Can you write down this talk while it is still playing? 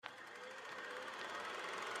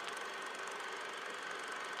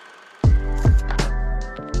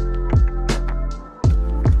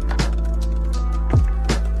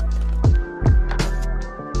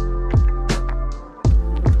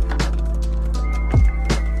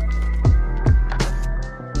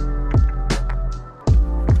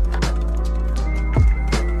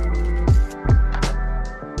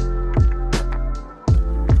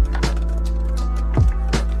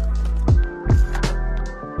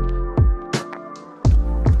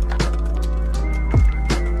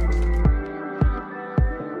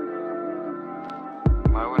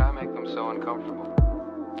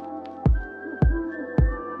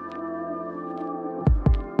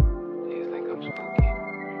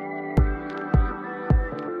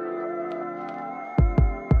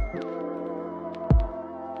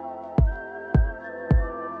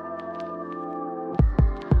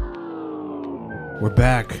We're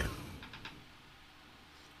back.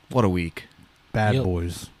 What a week. Bad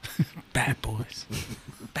boys. Bad boys.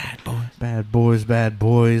 Bad boys. Bad boys, bad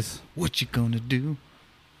boys. What you gonna do?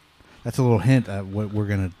 That's a little hint at what we're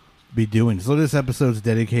going to be doing. So this episode's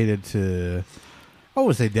dedicated to, I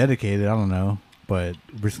would say dedicated, I don't know. But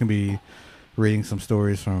we're just going to be reading some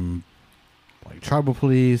stories from like tribal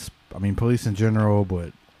police, police in general,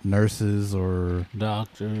 but nurses or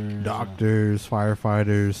doctors,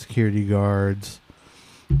 firefighters, security guards.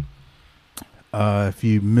 If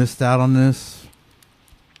you missed out on this,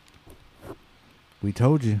 we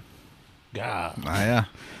told you. God. Yeah.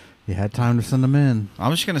 You had time to send them in.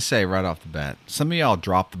 I'm just going to say right off the bat, some of y'all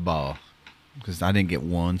dropped the ball because I didn't get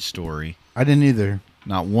one story. I didn't either.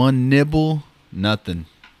 Not one nibble, nothing.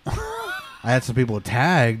 I had some people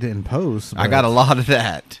tagged in posts. I got a lot of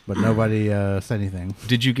that. But nobody said anything.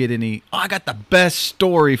 Did you get any? Oh, I got the best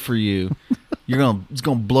story for you. It's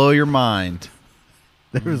gonna blow your mind.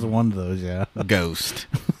 There was one of those, yeah. Ghost.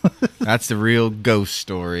 That's the real ghost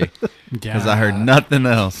story. Because I heard nothing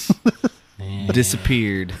else.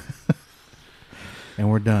 Disappeared. And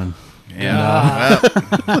we're done. Yeah.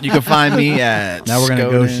 Well, you can find me at Now we're going to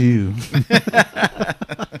ghost you.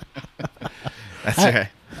 That's right.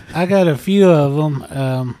 I got a few of them.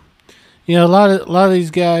 A lot of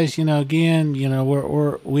these guys, again,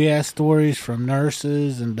 we ask stories from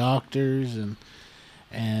nurses and doctors and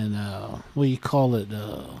what do you call it?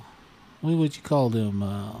 What would you call them?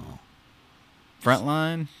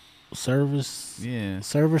 Frontline? Service? Yeah.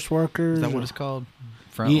 Service workers? Is that what it's called?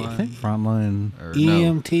 Frontline? I think frontline. Or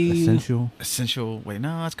EMT? Essential. Essential. Wait,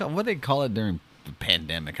 no, it's called, what do they call it during the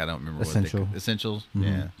pandemic? I don't remember. Essential. Essentials? Mm-hmm.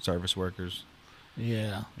 Yeah. Service workers.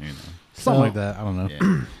 Yeah. Something like that. I don't know.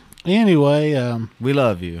 Yeah. Anyway. We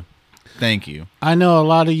love you. Thank you. I know a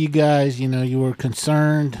lot of you guys, you were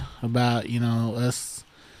concerned about, us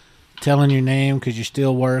telling your name because you're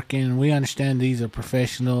still working. We understand these are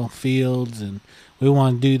professional fields and we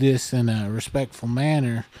want to do this in a respectful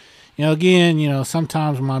manner. Again,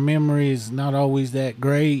 sometimes my memory is not always that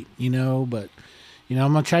great, but,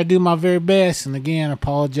 I'm going to try to do my very best. And again,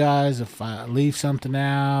 apologize if I leave something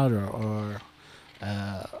out or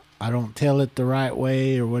I don't tell it the right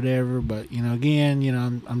way or whatever. But, again,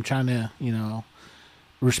 I'm trying to,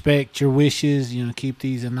 respect your wishes, keep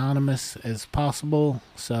these anonymous as possible.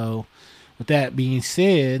 So with that being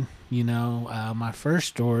said, my first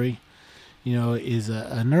story, is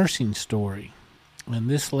a nursing story. And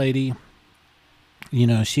this lady,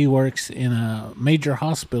 she works in a major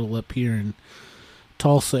hospital up here in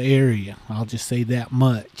Tulsa area. I'll just say that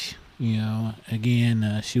much.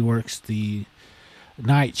 Again, she works the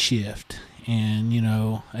night shift.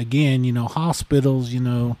 And, again, hospitals,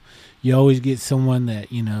 you always get someone that,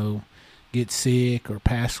 gets sick or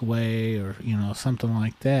pass away or, something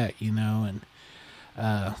like that, and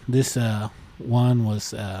this one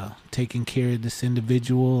was taking care of this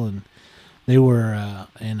individual, and they were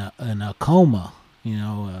in a coma,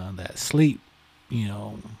 that sleep,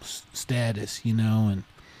 status, and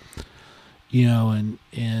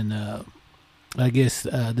I guess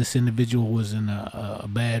this individual was in a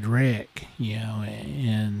bad wreck,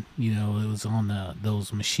 and it was on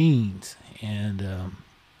those machines, and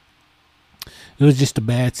it was just a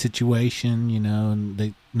bad situation, and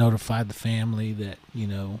they notified the family that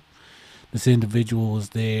this individual was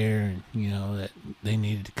there, and that they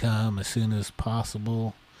needed to come as soon as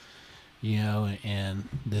possible, and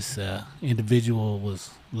this individual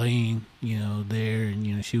was laying there,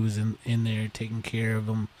 and she was in there taking care of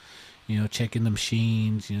him, checking the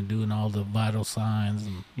machines, doing all the vital signs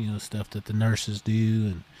and stuff that the nurses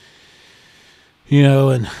do,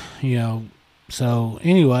 and so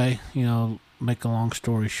anyway, make a long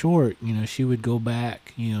story short, she would go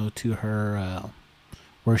back to her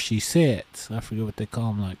where she sits. I forget what they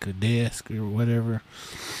call them, like a desk or whatever.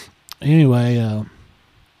 Anyway,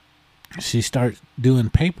 she starts doing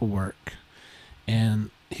paperwork,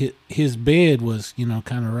 and his bed was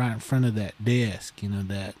kind of right in front of that desk,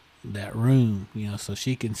 that room, so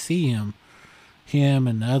she can see him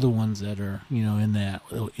and the other ones that are in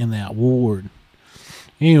that ward.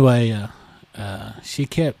 Anyway, she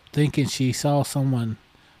kept thinking she saw someone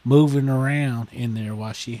moving around in there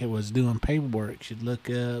while she was doing paperwork. She'd look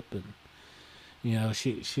up and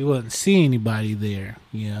she wouldn't see anybody there,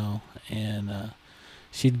 and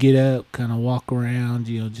she'd get up, kind of walk around,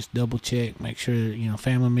 just double check, make sure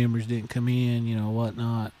family members didn't come in,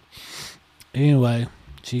 whatnot. Anyway,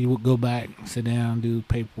 she would go back, sit down, do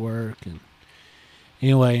paperwork, and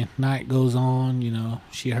anyway, night goes on.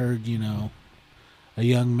 She heard a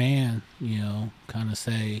young man kind of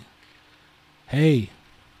say, "Hey,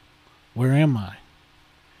 where am I?"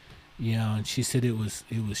 And she said it was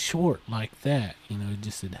short like that. It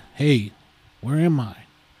just said, "Hey, where am I?"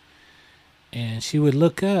 And she would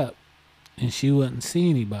look up, and she wouldn't see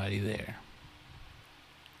anybody there.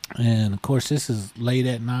 And of course, this is late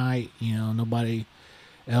at night. Nobody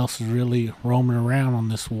else is really roaming around on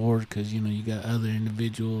this ward because you got other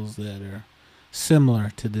individuals that are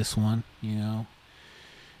similar to this one.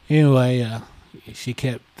 Anyway, she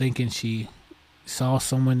kept thinking she saw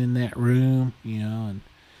someone in that room.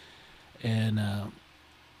 And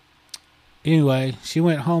anyway, she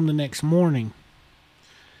went home the next morning.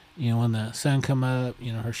 When the sun come up,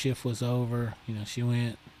 her shift was over. She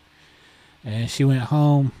went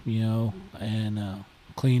home. And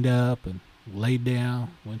cleaned up and laid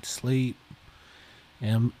down, went to sleep.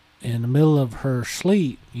 And in the middle of her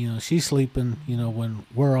sleep, she's sleeping. When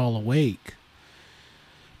we're all awake,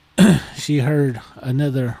 she heard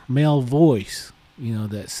another male voice.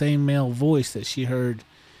 That same male voice that she heard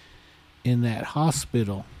in that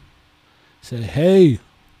hospital. Say, "Hey,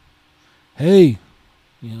 hey."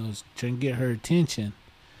 Was trying to get her attention.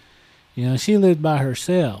 She lived by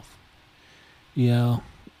herself.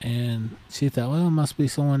 And she thought, well, it must be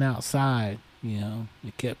someone outside.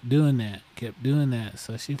 It kept doing that.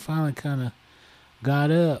 So she finally kind of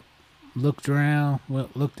got up, looked around,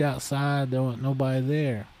 looked outside. There wasn't nobody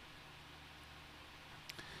there.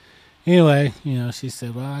 Anyway, she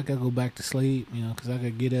said, well, I got to go back to sleep, because I got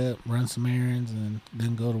to get up, run some errands, and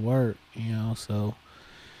then go to work, So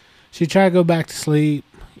she tried to go back to sleep,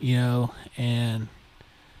 and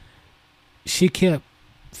she kept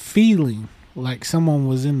feeling like someone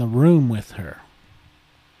was in the room with her,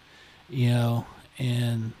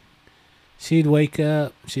 and she'd wake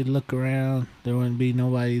up, she'd look around, there wouldn't be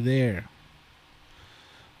nobody there.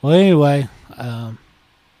 Well, anyway,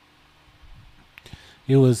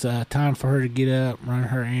 it was time for her to get up, run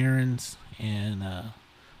her errands, and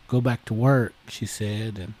go back to work, she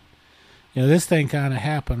said. And, this thing kind of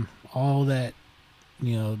happened all that,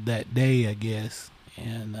 that day, I guess.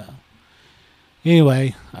 And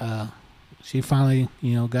anyway, she finally,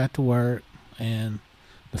 got to work, and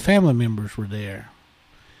the family members were there.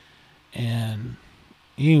 And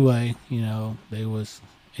anyway, they was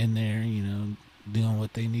in there, doing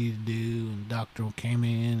what they needed to do, and the doctor came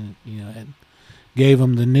in and, and gave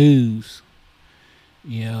them the news,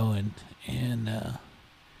 and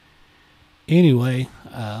anyway,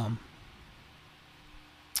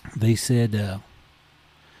 they said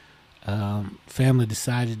family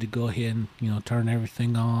decided to go ahead and turn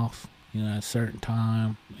everything off at a certain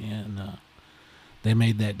time, and they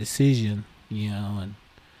made that decision, and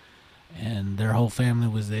their whole family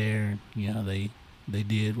was there, and they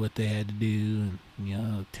did what they had to do,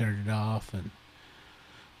 and turned it off. And of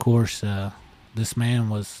course this man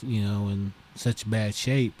was in such bad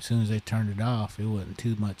shape. As soon as they turned it off, it wasn't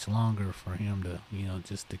too much longer for him to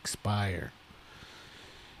just expire.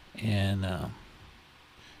 And of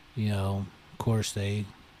course they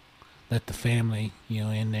let the family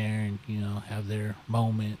in there and have their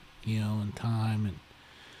moment in time.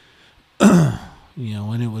 And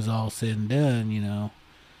when it was all said and done,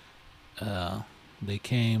 they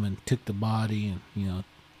came and took the body and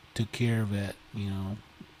took care of it,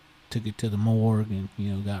 took it to the morgue,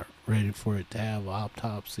 and got ready for it to have an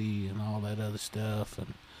autopsy and all that other stuff.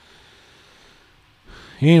 And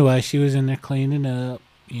anyway, she was in there cleaning up,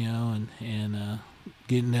 and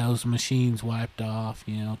getting those machines wiped off,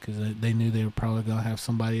 because they knew they were probably gonna have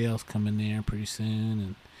somebody else come in there pretty soon.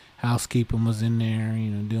 And housekeeping was in there,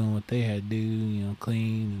 doing what they had to do,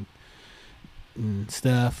 clean and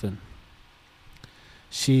stuff. And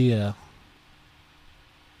she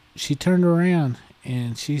turned around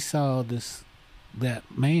and she saw that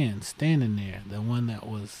man standing there, the one that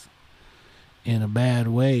was in a bad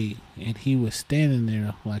way, and he was standing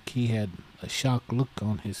there like he had a shocked look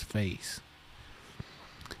on his face.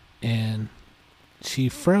 And she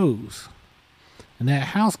froze. And that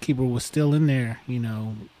housekeeper was still in there,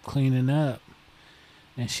 cleaning up.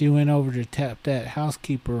 And she went over to tap that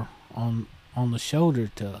housekeeper on the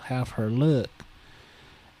shoulder to have her look.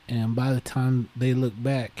 And by the time they looked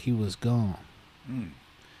back, he was gone.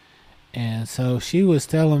 And so she was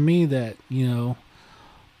telling me that,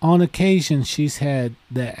 on occasion she's had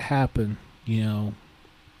that happen, a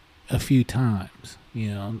few times.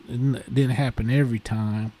 It didn't happen every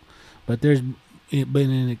time, but there's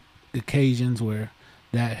been in occasions where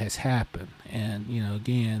that has happened. And,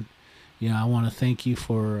 again, I want to thank you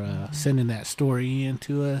for sending that story in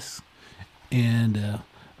to us. And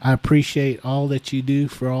I appreciate all that you do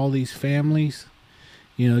for all these families.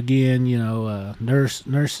 Again,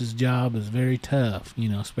 nurse's job is very tough,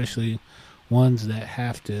 especially ones that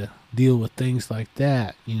have to deal with things like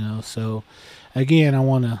that, So, again, I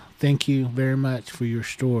want to thank you very much for your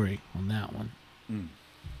story on that one.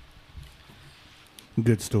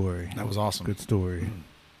 Good story. That was awesome. Good story.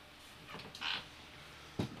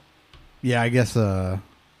 Yeah, I guess I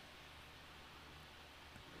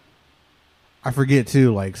forget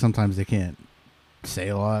too, like sometimes they can't say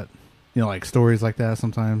a lot. Like stories like that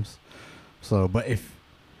sometimes. So, but if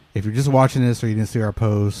you're just watching this or you didn't see our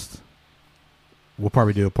post, we'll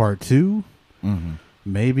probably do a part 2. Mm-hmm.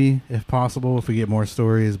 Maybe, if possible, if we get more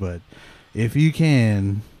stories. But if you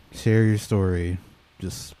can share your story,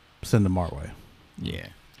 just send them our way. Yeah.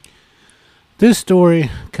 This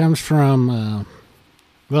story comes from,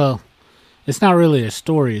 it's not really a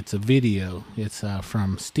story. It's a video. It's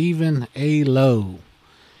from Stephen A. Lowe.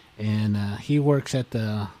 And he works at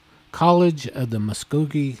the College of the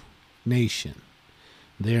Muskogee Nation.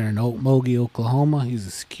 There in Okmulgee, Oklahoma. He's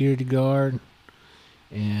a security guard.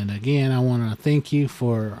 And again, I want to thank you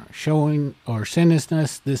for showing or sending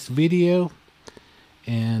us this video.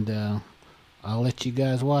 And I'll let you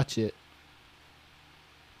guys watch it.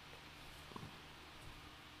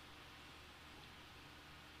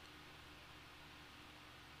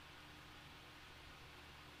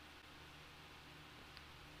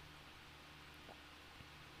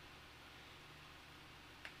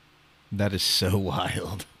 That is so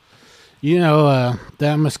wild. That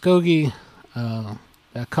Muskogee,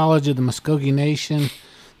 that College of the Muskogee Nation,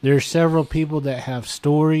 there's several people that have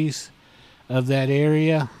stories of that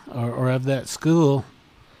area or of that school.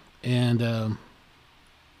 And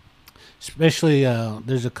especially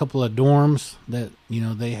there's a couple of dorms that,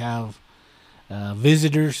 they have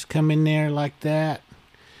visitors come in there like that.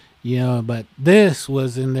 But this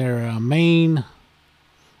was in their main,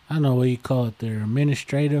 I don't know what you call it, their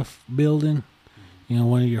administrative building.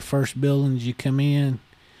 One of your first buildings you come in.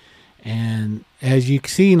 And as you've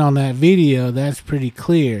seen on that video, that's pretty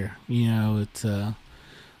clear. It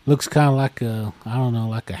looks kind of like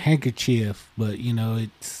like a handkerchief, but,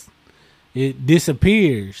 it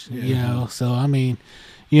disappears, So, I mean,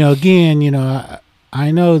 again,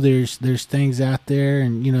 I know there's things out there.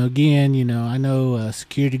 And, again, I know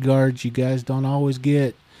security guards, you guys don't always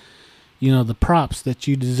get the props that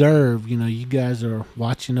you deserve. You guys are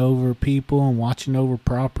watching over people and watching over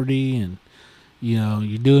property, and,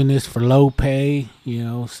 you're doing this for low pay,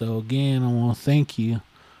 So, again, I want to thank you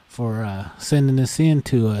for sending this in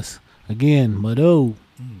to us. Again,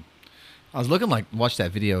 I was watched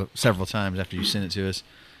that video several times after you sent it to us.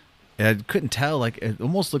 And I couldn't tell. It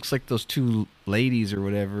almost looks like those two ladies or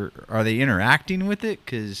whatever. Are they interacting with it?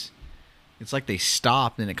 Because it's like they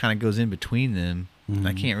stopped and it kind of goes in between them.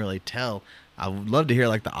 I can't really tell. I would love to hear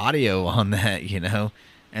the audio on that,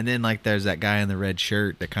 And then there's that guy in the red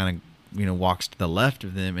shirt that kind of walks to the left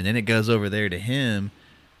of them, and then it goes over there to him,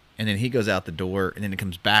 and then he goes out the door, and then it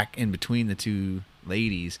comes back in between the two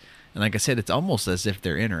ladies. And like I said, it's almost as if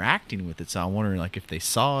they're interacting with it. So I'm wondering if they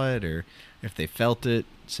saw it or if they felt it.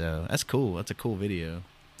 So that's cool. That's a cool video.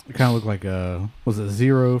 It kind of looked like was it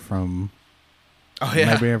Zero from? Oh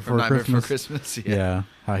yeah, Nightmare Before Christmas. Yeah,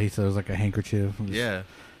 how he said it was like a handkerchief. Yeah,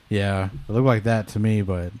 it looked like that to me,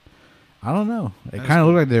 but I don't know. It kind of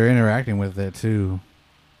looked like they're interacting with it too.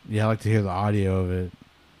 Yeah, I like to hear the audio of it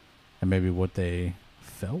and maybe what they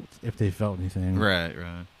felt, if they felt anything. Right.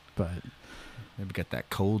 But maybe got that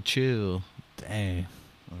cold chill. Dang.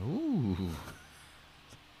 Ooh.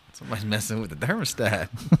 Somebody's messing with the thermostat.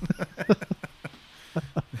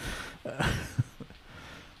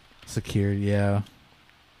 Security, yeah.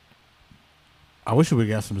 I wish we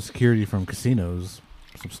got some security from casinos.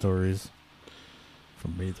 Some stories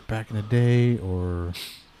from either back in the day or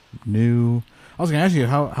new. I was gonna ask you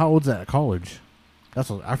how old's that college? That's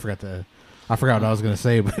what I forgot what I was gonna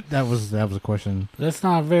say, but that was a question. That's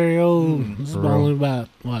not very old. It's only about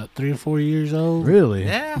 3 or 4 years old. Really?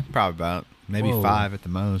 Yeah, probably about maybe 5 at the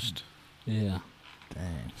most. Yeah.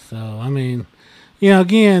 Dang. So I mean,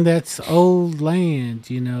 again, that's old land,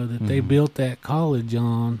 that they built that college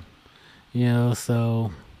on,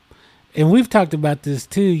 so, and we've talked about this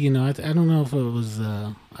too, I don't know if it was,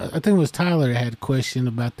 I think it was Tyler that had a question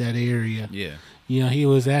about that area. Yeah. He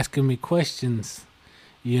was asking me questions,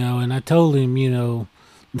 and I told him,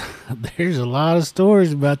 there's a lot of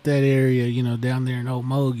stories about that area, down there in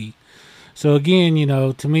Okmulgee. So again,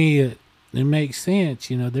 to me, it makes sense,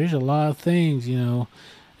 there's a lot of things,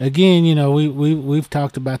 Again, we've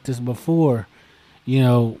talked about this before.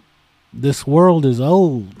 This world is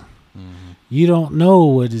old. Mm-hmm. You don't know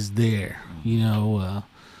what is there.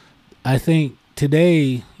 I think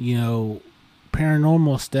today,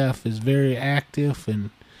 paranormal stuff is very active,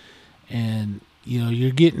 and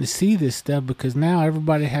you're getting to see this stuff because now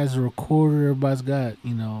everybody has a recorder. Everybody's got,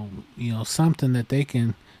 something that they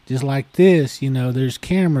can, just like this, there's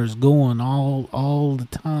cameras going all the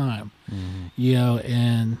time,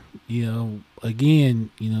 and, again,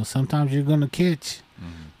 sometimes you're going to catch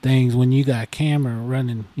things when you got camera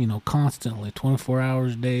running, constantly 24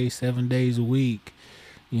 hours a day, 7 days a week,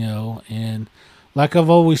 and like I've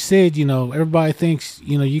always said, everybody thinks,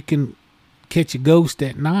 you can catch a ghost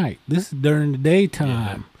at night. This is during the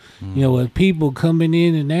daytime, with people coming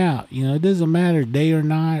in and out. It doesn't matter day or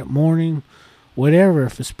night, morning, whatever.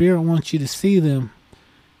 If a spirit wants you to see them,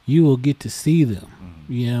 you will get to see them.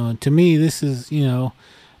 And to me, this is,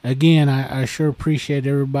 again, I sure appreciate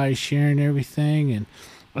everybody sharing everything. And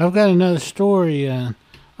I've got another story. I'm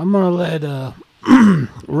going to let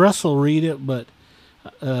Russell read it, but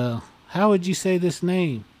how would you say this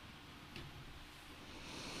name?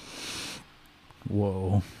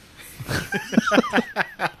 Whoa.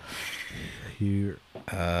 Here.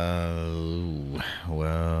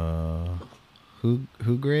 Well,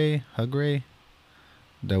 Hugray,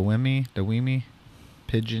 Dawimi,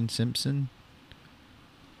 Pigeon Simpson.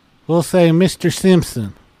 We'll say Mr.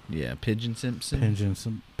 Simpson. Yeah, Pigeon Simpson.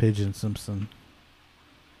 Pigeon Simpson.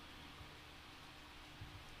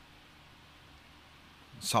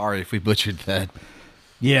 Sorry if we butchered that.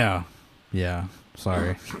 Yeah.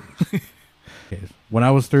 Sorry. Okay. When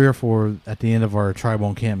I was 3 or 4, at the end of our tribal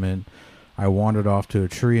encampment, I wandered off to a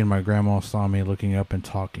tree and my grandma saw me looking up and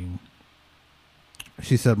talking.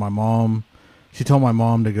 She told my mom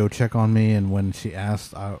to go check on me, and when she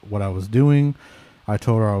asked what I was doing, I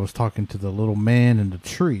told her I was talking to the little man in the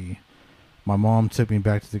tree. My mom took me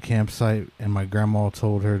back to the campsite, and my grandma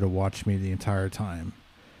told her to watch me the entire time.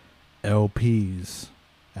 LPs.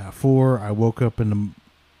 At 4, I woke up in the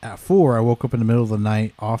middle of the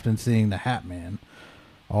night, often seeing the Hat Man,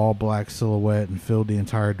 all black silhouette, and filled the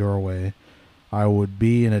entire doorway. I would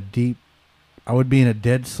be in a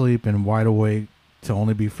dead sleep and wide awake to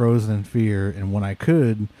only be frozen in fear, and when I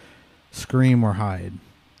could, scream or hide.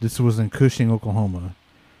 This was in Cushing, Oklahoma.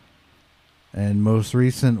 And most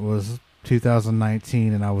recent was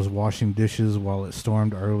 2019, and I was washing dishes while it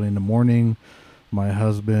stormed early in the morning. My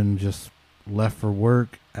husband just left for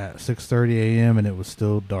work at 6:30 a.m. and it was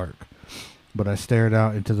still dark. But I stared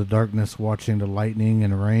out into the darkness watching the lightning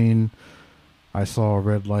and rain. I saw a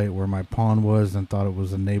red light where my pond was and thought it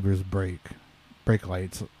was a neighbor's brake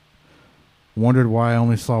lights. Wondered why I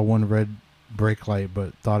only saw one red brake light,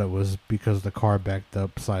 but thought it was because the car backed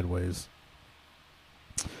up sideways.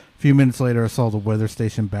 A few minutes later, I saw the weather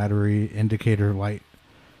station battery indicator light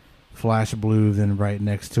flash blue, then right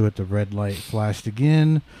next to it the red light flashed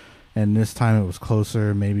again, and this time it was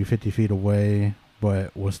closer, maybe 50 feet away,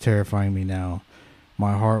 but was terrifying me now.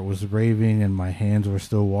 My heart was raving and my hands were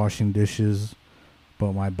still washing dishes,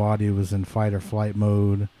 but my body was in fight or flight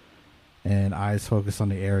mode and eyes focused on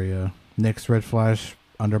the area. Next red flash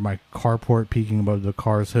under my carport peeking above the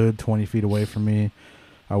car's hood 20 feet away from me.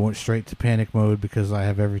 I went straight to panic mode because I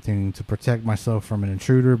have everything to protect myself from an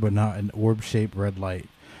intruder, but not an orb-shaped red light.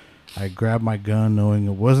 I grabbed my gun knowing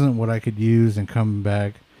it wasn't what I could use and came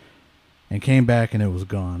back and it was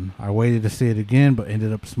gone. I waited to see it again, but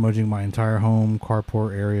ended up smudging my entire home,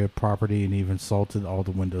 carport area, property, and even salted all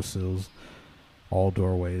the windowsills, all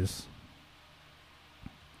doorways.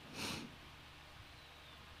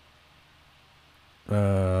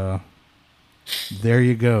 There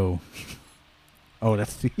you go. Oh,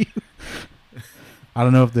 that's to you. I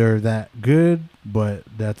don't know if they're that good, but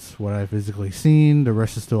that's what I've physically seen. The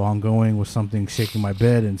rest is still ongoing with something shaking my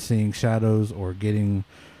bed and seeing shadows or getting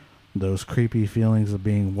those creepy feelings of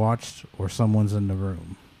being watched or someone's in the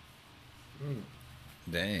room.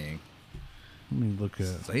 Dang. Let me look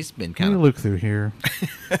at. So he's been Let kind me of look through here.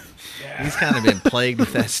 he's kind of been plagued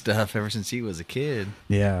with that stuff ever since he was a kid.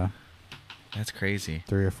 Yeah, That's crazy.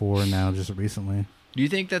 3 or 4 now, just recently. Do you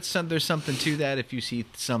think there's something to that? If you see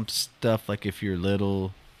some stuff, like if you're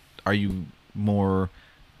little, are you more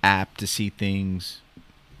apt to see things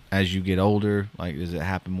as you get older? Like, does it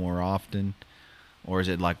happen more often, or is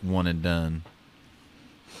it like one and done?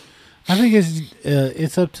 I think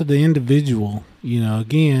it's up to the individual.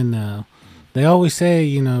 Again, they always say,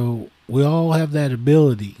 we all have that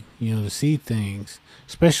ability, to see things,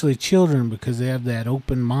 especially children, because they have that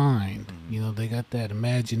open mind. They got that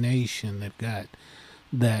imagination. They've got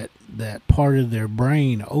that part of their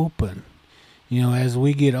brain open. As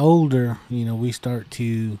we get older, we start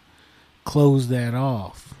to close that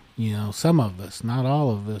off. Some of us, not all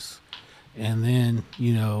of us. And then,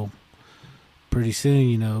 pretty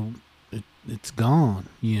soon, it's gone,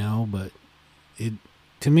 but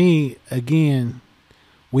to me, again,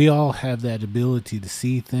 we all have that ability to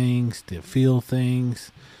see things, to feel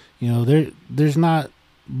things. There's not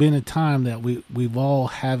been a time that we've all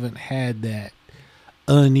haven't had that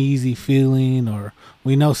uneasy feeling, or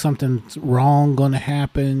we know something's wrong going to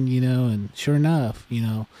happen, and sure enough,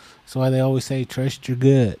 that's why they always say trust your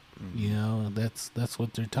gut. That's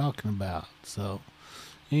what they're talking about. So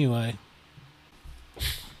anyway,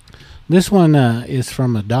 this one is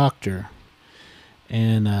from a doctor,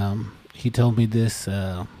 and he told me this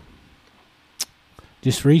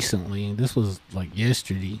just recently. This was like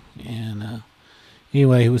yesterday, and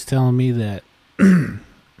anyway, he was telling me that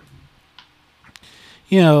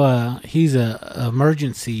he's a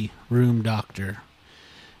emergency room doctor,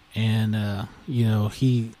 and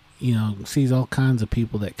he sees all kinds of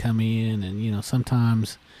people that come in, and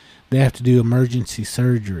sometimes they have to do emergency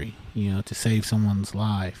surgery, to save someone's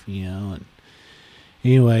life, and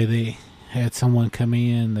anyway, they had someone come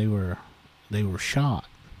in. They were shot,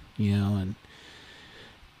 and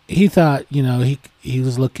he thought, he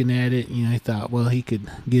was looking at it, he thought, well, he could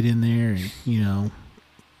get in there and,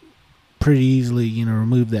 pretty easily,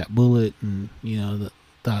 remove that bullet, and,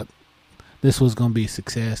 thought this was going to be a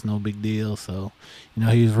success, no big deal. So,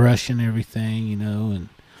 he was rushing everything, and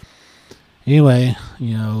anyway,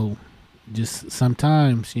 just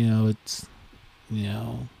sometimes, it's,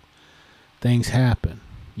 things happen,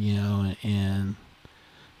 and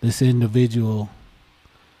this individual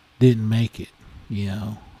didn't make it,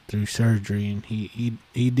 through surgery, and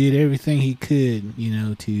he did everything he could,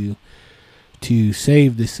 to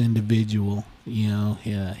save this individual.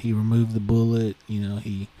 He removed the bullet,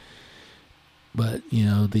 but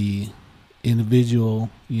the individual,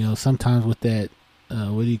 sometimes with that,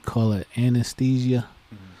 what do you call it, anesthesia,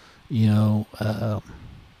 the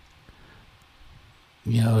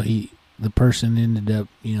person ended up,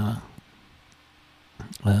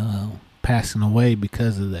 passing away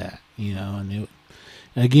because of that, and it,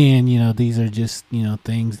 again, these are just,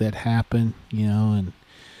 things that happen, and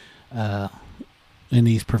in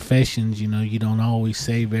these professions, you don't always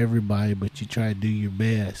save everybody, but you try to do your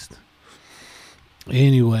best.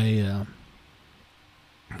 Anyway,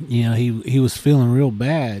 he was feeling real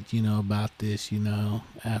bad, about this,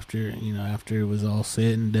 after it was all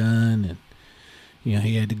said and done, and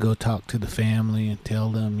he had to go talk to the family and tell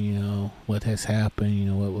them, what has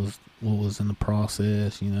happened, what was in the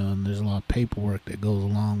process, and there's a lot of paperwork that goes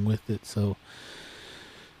along with it. So,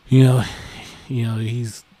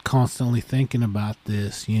 he's constantly thinking about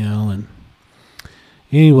this, and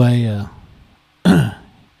anyway,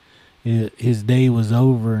 his day was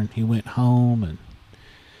over, and he went home, and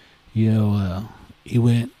he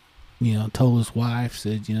went, told his wife,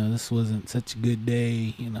 said, this wasn't such a good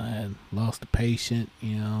day, I had lost a patient,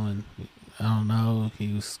 and I don't know,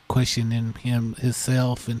 he was questioning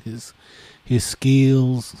himself and his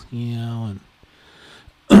skills, and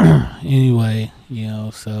anyway,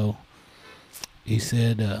 so he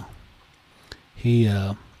said he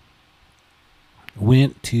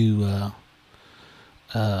went to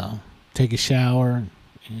take a shower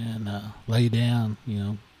and lay down,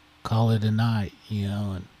 call it a night,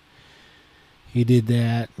 and he did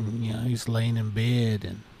that, and he's laying in bed,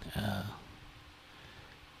 and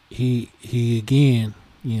he again,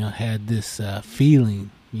 had this feeling,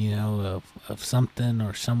 of something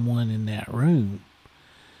or someone in that room,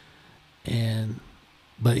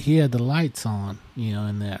 but he had the lights on,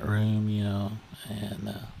 in that room,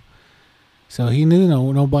 and so he knew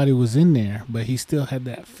nobody was in there, but he still had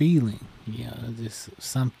that feeling, just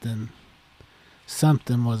something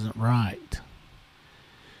wasn't right,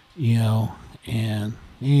 and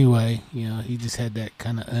anyway, he just had that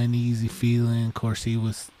kind of uneasy feeling. Of course, he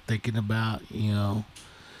was thinking about,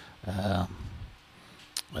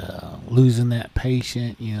 losing that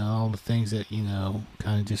patient, all the things that,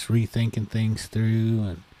 kind of just rethinking things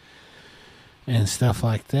through and stuff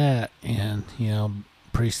like that. And,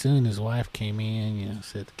 pretty soon his wife came in,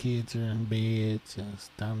 said the kids are in bed, so it's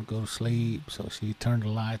time to go to sleep. So she turned the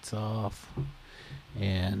lights off,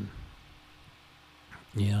 and,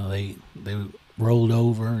 they rolled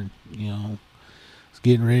over and, was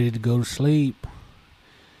getting ready to go to sleep.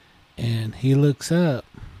 And he looks up,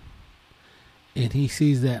 and he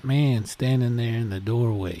sees that man standing there in the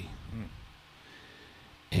doorway.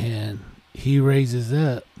 And he raises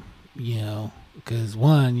up, because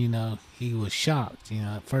one, he was shocked.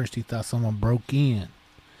 At first he thought someone broke in.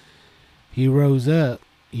 He rose up,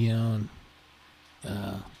 and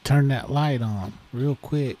turned that light on real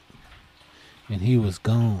quick, and he was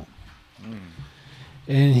gone.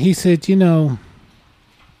 And he said,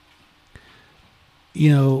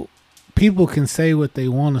 people can say what they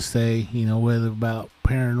want to say, whether about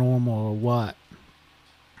paranormal or what.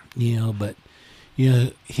 But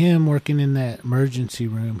him working in that emergency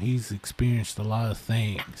room, he's experienced a lot of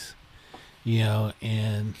things.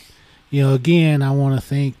 And again, I want to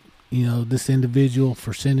thank this individual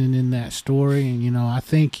for sending in that story, and I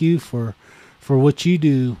thank you for what you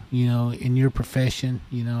do, in your profession.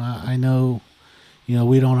 I know,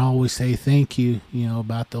 we don't always say thank you,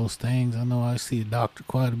 about those things. I know I see a doctor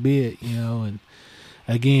quite a bit, and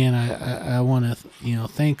again, I want to,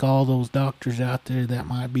 thank all those doctors out there that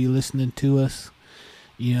might be listening to us,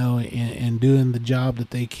 and doing the job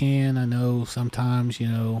that they can. I know sometimes,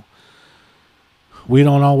 we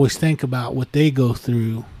don't always think about what they go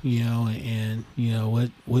through, and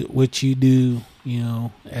what you do,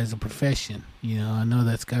 as a profession. I know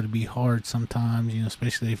that's got to be hard sometimes,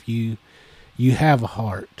 especially if you have a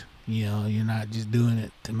heart. You're not just doing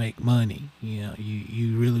it to make money.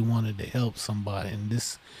 You really wanted to help somebody, and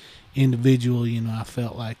this individual, I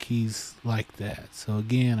felt like he's like that. So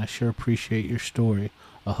again, I sure appreciate your story.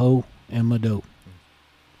 Aho and Mado.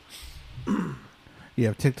 You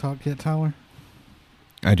have TikTok yet, Tyler?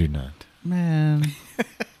 I do not. Man.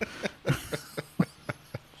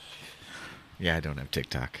 Yeah, I don't have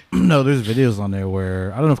TikTok. No, there's videos on there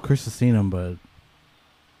where, I don't know if Chris has seen them, but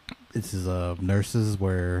it's nurses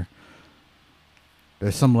where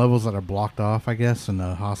there's some levels that are blocked off, I guess, in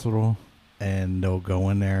the hospital, and they'll go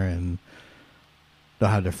in there and they'll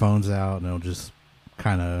have their phones out and they'll just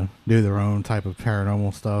kind of do their own type of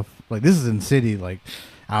paranormal stuff. Like, this is in city, like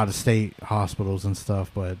out of state hospitals and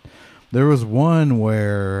stuff, but there was one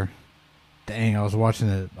where, dang, I was watching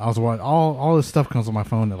it. All this stuff comes on my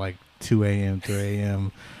phone at like 2 a.m., 3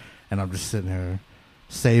 a.m., and I'm just sitting there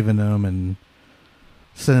saving them and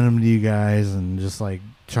sending them to you guys and just like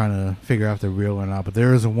trying to figure out if they're real or not. But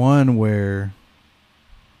there was one where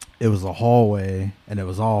it was a hallway and it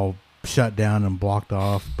was all shut down and blocked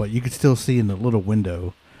off, but you could still see in the little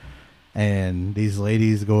window. And these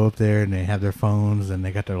ladies go up there and they have their phones and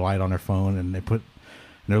they got their light on their phone and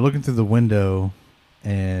they're looking through the window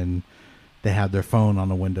and they have their phone on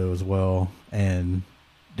the window as well. And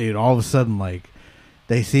dude, all of a sudden, like,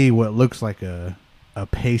 they see what looks like a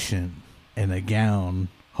patient in a gown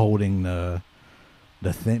holding the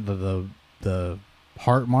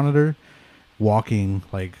heart monitor, walking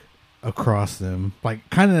like across them, like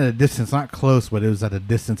kind of at a distance, not close, but it was at a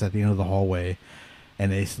distance at the end of the hallway.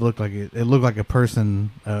 And it looked like a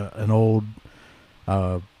person, an old,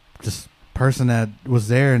 just person that was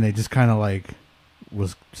there, and they just kind of like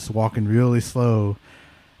was just walking really slow,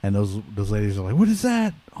 and those ladies are like, "What is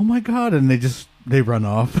that? Oh my god!" And they run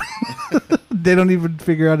off. They don't even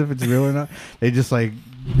figure out if it's real or not. They just like,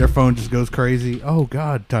 their phone just goes crazy. Oh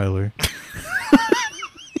god, Tyler.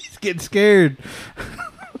 He's getting scared.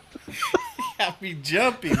 Got me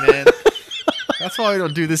jumpy, man. That's why we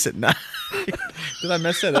don't do this at night. Did I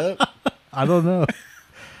mess that up? I don't know.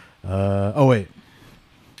 Oh wait.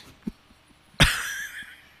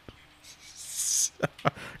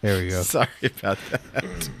 There we go. Sorry about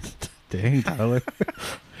that. Dang, Tyler.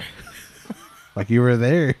 Like you were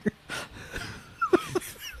there.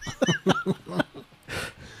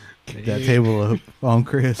 Kick that table up on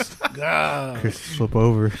Chris. Chris flip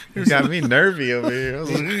over. You got me nervy over here. I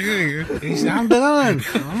was like, I'm done.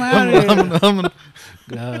 I'm out of here.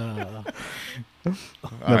 No,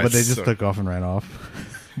 but they just took off and ran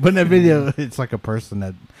off. But in that video, it's like a person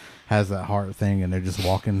that has that heart thing, and they're just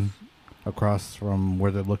walking across from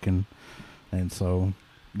where they're looking, and so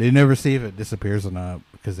they never see if it disappears or not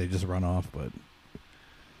because they just run off. But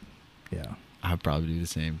yeah, I'd probably do the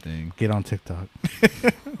same thing. Get on TikTok.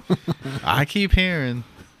 I keep hearing.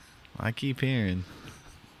 I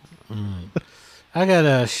got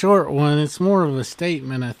a short one. It's more of a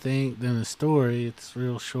statement, I think, than a story. It's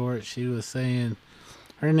real short. She was saying,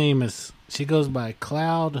 she goes by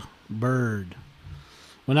Cloud Bird.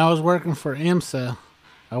 When I was working for IMSA,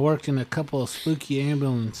 I worked in a couple of spooky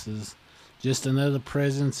ambulances. Just another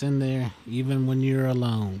presence in there, even when you're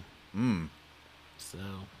alone. So,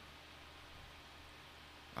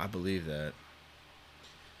 I believe that.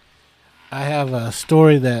 I have a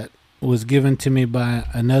story that was given to me by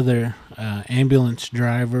another ambulance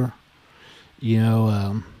driver. They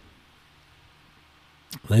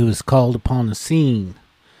was called upon the scene.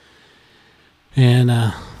 And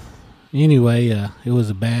anyway, it was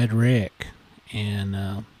a bad wreck.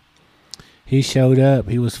 And he showed up.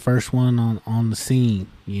 He was first one on the scene,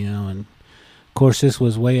 and of course this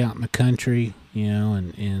was way out in the country,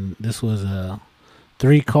 and this was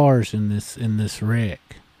 3 cars in this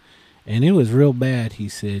wreck. And it was real bad, he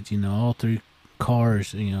said. All 3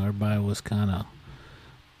 cars, everybody was kind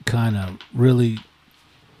of really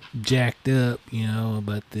jacked up,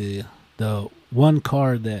 but the the one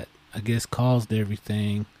car that I guess caused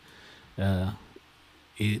everything,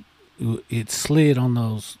 it it slid on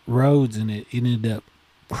those roads and it ended up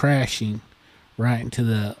crashing right into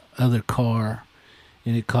the other car,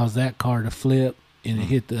 and it caused that car to flip and it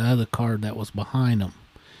hit the other car that was behind them.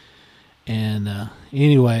 And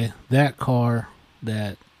anyway, that car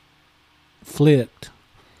that flipped,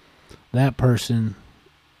 that person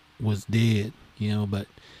was dead, but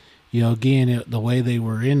again, the way they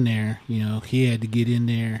were in there, he had to get in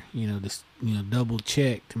there, double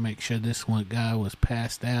check to make sure this one guy was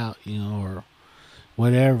passed out, or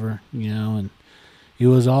whatever, and it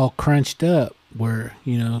was all crunched up where,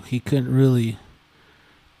 he couldn't really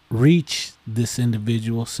reach this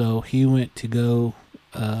individual. So he went to go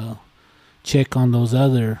check on those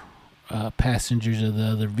other passengers of the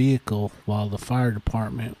other vehicle while the fire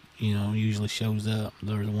department, usually shows up.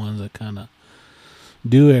 They're the ones that kind of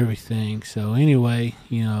do everything. So anyway,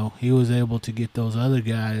 he was able to get those other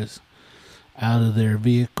guys out of their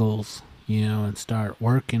vehicles, and start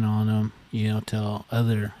working on them, till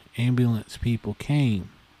other ambulance people came.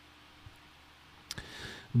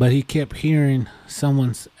 But he kept hearing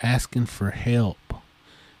someone's asking for help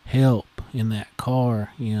in that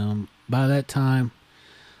car. By that time,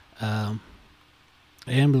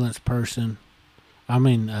 ambulance person,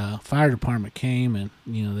 fire department came and,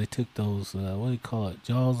 they took those, what do you call it,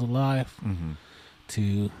 jaws of life,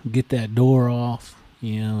 to get that door off,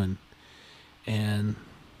 and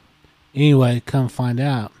anyway, come find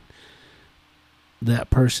out that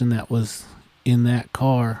person that was in that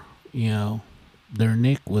car, their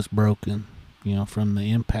neck was broken, from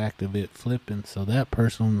the impact of it flipping. So that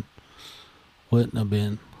person wouldn't have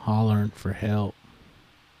been hollering for help.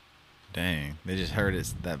 Dang, they just heard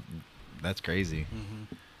it. That's crazy.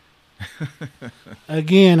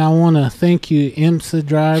 Again, I want to thank you, IMSA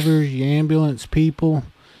drivers, you ambulance people.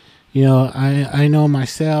 I know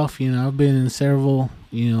myself, I've been in several,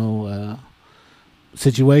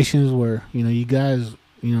 situations where, you guys,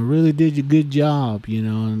 really did a good job,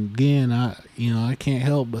 and again, I can't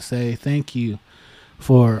help but say thank you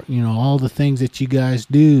for, all the things that you guys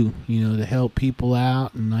do, to help people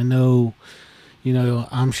out. And I know,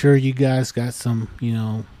 I'm sure you guys got some,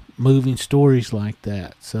 moving stories like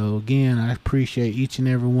that. So again, I appreciate each and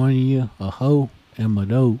every one of you. Aho and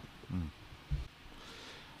Mado.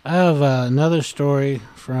 I have another story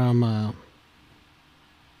from,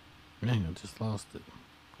 dang, I just lost it.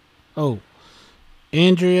 Oh,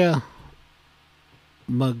 Andrea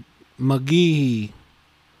McGee.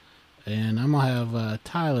 And I'm going to have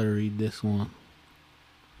Tyler read this one.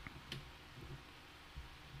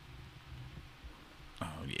 Oh,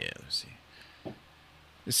 yeah, let's see.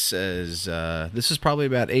 It says, this is probably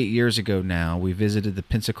about 8 years ago now. We visited the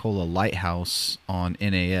Pensacola Lighthouse on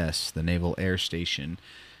NAS, the Naval Air Station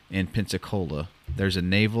in Pensacola. There's a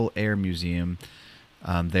Naval Air Museum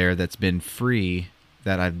there that's been free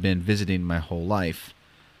that I've been visiting my whole life.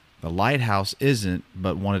 The lighthouse isn't,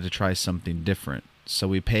 but wanted to try something different. So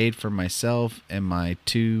we paid for myself and my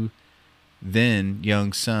 2 then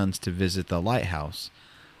young sons to visit the lighthouse.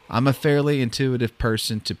 I'm a fairly intuitive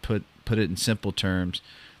person, to put it in simple terms.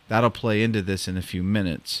 That'll play into this in a few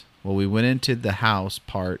minutes. Well, we went into the house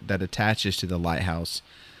part that attaches to the lighthouse,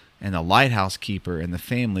 and the lighthouse keeper and the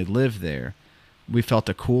family live there. We felt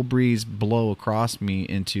a cool breeze blow across me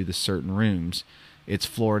into the certain rooms. It's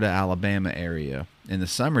Florida, Alabama area. In the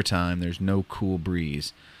summertime, there's no cool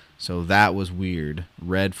breeze. So that was weird.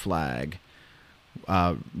 Red flag.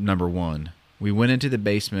 Number 1. We went into the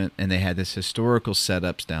basement, and they had this historical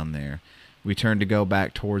setups down there. We turned to go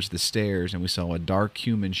back towards the stairs, and we saw a dark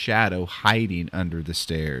human shadow hiding under the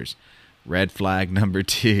stairs. Red flag number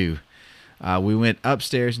 2. We went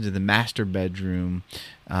upstairs into the master bedroom.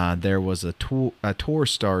 There was a tour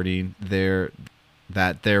starting there,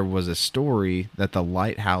 that there was a story that the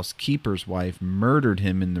lighthouse keeper's wife murdered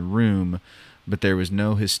him in the room, but there was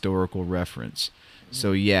no historical reference.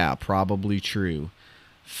 So yeah, probably true.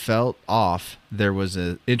 Felt off. There was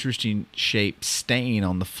an interesting shaped stain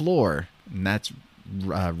on the floor, and that's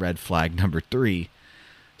red flag number 3.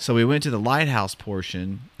 So we went to the lighthouse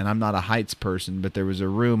portion, and I'm not a heights person, but there was a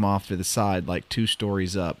room off to the side, like 2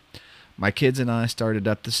 stories up. My kids and I started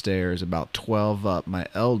up the stairs, about 12 up. My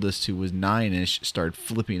eldest, who was 9-ish, started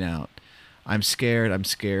flipping out. I'm scared,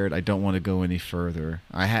 I don't want to go any further.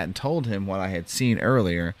 I hadn't told him what I had seen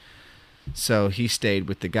earlier, so he stayed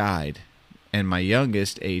with the guide. And my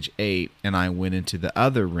youngest, age 8, and I went into the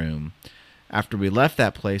other room. After we left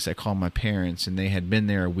that place, I called my parents, and they had been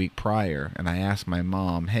there a week prior, and I asked my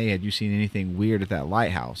mom, hey, had you seen anything weird at that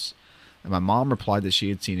lighthouse? And my mom replied that she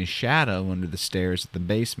had seen a shadow under the stairs at the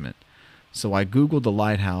basement. So I Googled the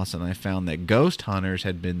lighthouse and I found that ghost hunters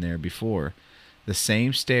had been there before. The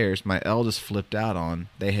same stairs my eldest flipped out on,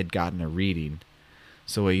 they had gotten a reading.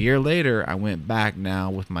 So a year later, I went back now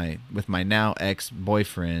with my now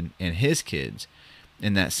ex-boyfriend and his kids.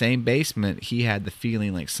 In that same basement, he had the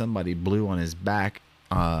feeling like somebody blew on his back,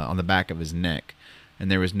 on the back of his neck, and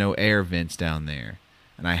there was no air vents down there.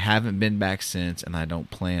 And I haven't been back since, and I don't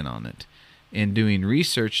plan on it. In doing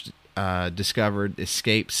research, discovered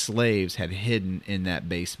escaped slaves had hidden in that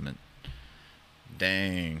basement.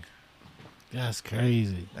 Dang. That's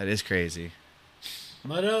crazy. That is crazy.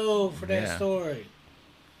 Motto for that Yeah. story.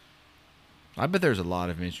 I bet there's a lot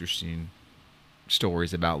of interesting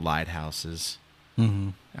stories about lighthouses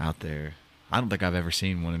out there. I don't think I've ever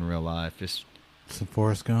seen one in real life. Just Some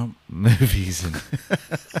Forrest Gump. movies and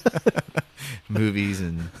movies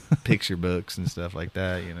and picture books and stuff like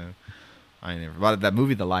that. You know, I ain't never. But that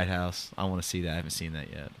movie, The Lighthouse, I want to see that. I haven't seen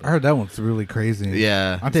that yet. I heard that one's really crazy.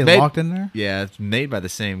 Yeah, Aren't they It's made- locked in there? Yeah, it's made by the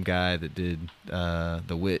same guy that did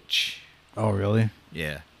The Witch. Oh, really?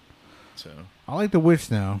 Yeah. So. I like The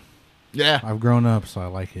Witch now. Yeah. I've grown up, so I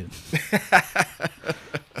like it.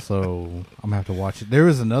 So I'm gonna have to watch it. There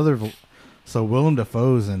is another. So Willem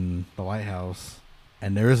Dafoe's in The Lighthouse,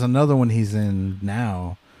 and there is another one he's in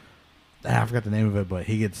now. I forgot the name of it, but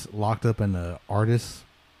he gets locked up in an artist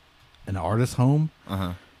home.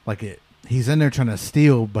 Like he's in there trying to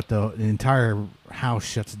steal, but the entire house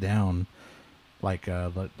shuts down, like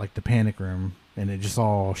the panic room, and it just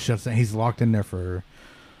all shuts down. He's locked in there for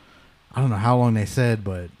I don't know how long they said,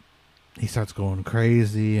 but he starts going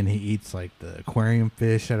crazy, and he eats like the aquarium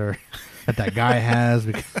fish that guy has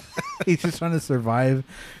because he's just trying to survive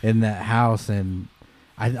in that house. And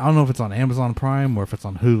I don't know if it's on Amazon Prime or if it's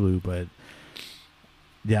on Hulu, but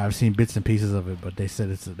yeah, I've seen bits and pieces of it. But they said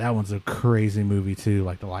that one's a crazy movie too,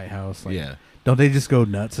 like The Lighthouse. Like, Yeah. don't they just go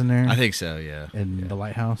nuts in there? I think so, yeah. In The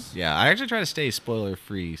Lighthouse. Yeah, I actually try to stay spoiler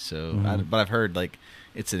free, so but I've heard like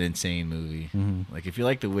it's an insane movie. Like if you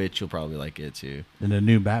like The Witch, you'll probably like it too. And the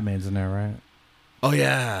new Batman's in there, right? Oh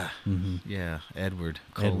yeah, yeah, Edward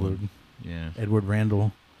Cullen. Edward. Yeah, Edward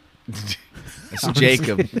Randall. it's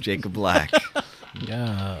Jacob Black,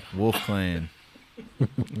 Yeah. Wolf Clan.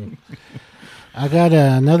 I got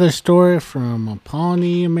another story from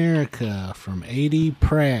Pawnee America from A.D.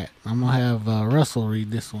 Pratt. I'm going to have Russell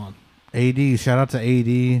read this one. AD, shout out to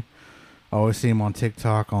AD. I always see him on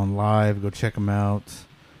TikTok, on live. Go check him out.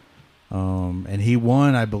 And he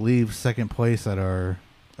won, I believe, second place at our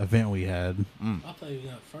event we had. I thought you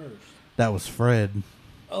got first. That was Fred.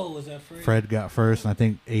 Oh, was that Fred? Fred got first, and I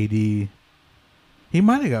think AD. He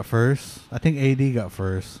might have got first. I think AD got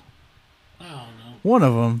first. I don't know. One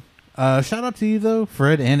of them. Shout out to you though,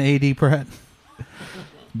 Fred and AD Pratt.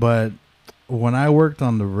 But when I worked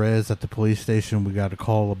on the res at the police station, we got a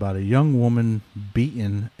call about a young woman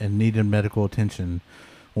beaten and needed medical attention.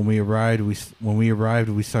 When we arrived,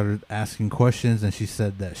 we started asking questions, and she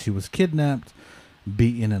said that she was kidnapped,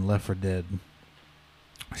 beaten, and left for dead.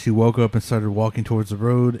 She woke up and started walking towards the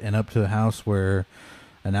road and up to a house where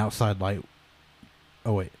an outside light.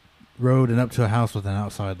 Road and up to a house with an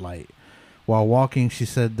outside light. While walking, she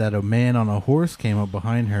said that a man on a horse came up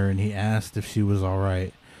behind her, and he asked if she was all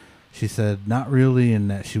right. She said not really, and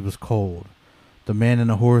that she was cold. The man in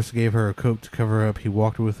the horse gave her a coat to cover up. He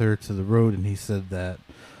walked with her to the road, and he said that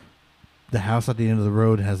the house at the end of the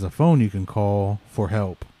road has a phone you can call for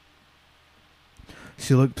help.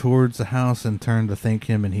 She looked towards the house and turned to thank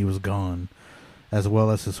him, and he was gone, as well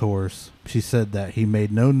as his horse. She said that he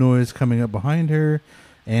made no noise coming up behind her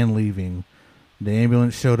and leaving. The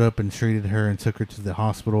ambulance showed up and treated her and took her to the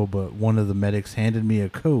hospital, but one of the medics handed me a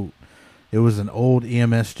coat. It was an old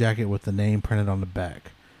EMS jacket with the name printed on the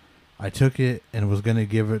back. I took it and was going to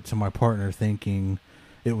give it to my partner thinking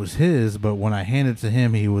it was his, but when I handed it to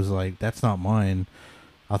him, he was like, "That's not mine.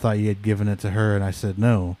 I thought you had given it to her." And I said,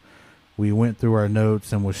 "No." We went through our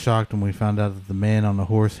notes and was shocked when we found out that the man on the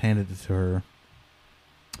horse handed it to her.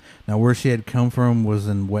 Now, where she had come from was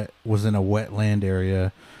in a wetland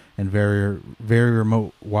area, and very, very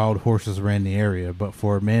remote wild horses ran the area. But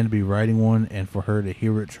for a man to be riding one and for her to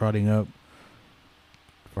hear it trotting up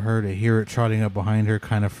behind her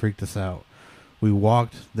kind of freaked us out. We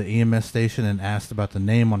walked the EMS station and asked about the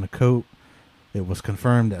name on the coat. It was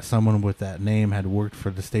confirmed that someone with that name had worked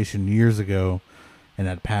for the station years ago and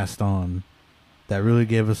had passed on. That really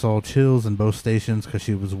gave us all chills in both stations because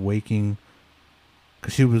she was walking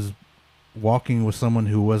with someone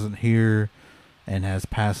who wasn't here and has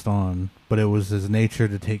passed on, but it was his nature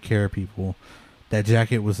to take care of people. That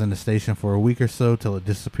jacket was in the station for a week or so till it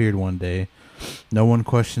disappeared one day. No one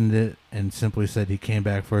questioned it and simply said he came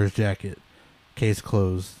back for his jacket. case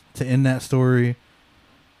closed. To end that story,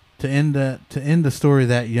 to end the story,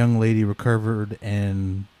 that young lady recovered,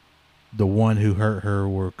 and the one who hurt her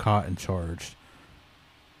were caught and charged.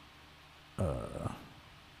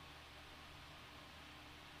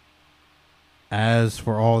 As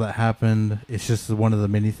for all that happened, it's just one of the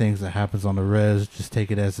many things that happens on the res. Just take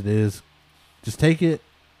it as it is. Just take it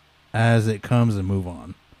as it comes and move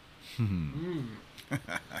on.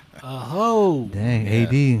 Oh, dang! Yeah.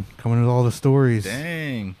 AD coming with all the stories.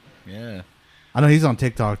 Dang. Yeah. I know he's on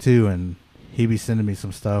TikTok too, and he be sending me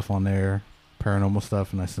some stuff on there, paranormal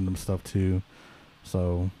stuff, and I send him stuff too.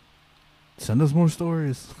 So send us more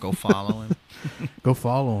stories. Go follow him. Go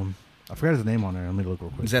follow him. I forgot his name on there. Let me look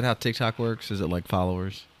real quick. Is that how TikTok works? Is it like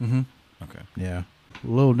followers? Mm-hmm. Okay. Yeah.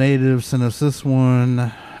 Little Native sent us this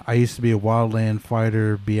one. I used to be a wildland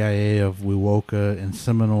fighter, BIA of Wewoka in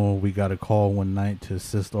Seminole. We got a call one night to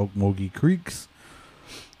assist Okmulgee Creeks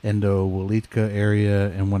in the Walitka area,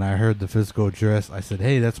 and when I heard the physical address, I said,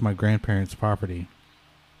 hey, that's my grandparents' property.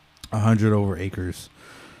 100 over acres.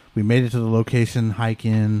 We made it to the location, hike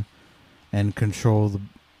in, and control the...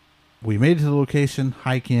 We made it to the location,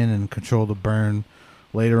 hike in, and control the burn.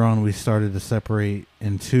 Later on, we started to separate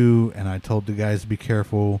in two, and I told the guys to be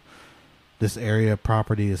careful. This area of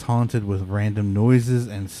property is haunted with random noises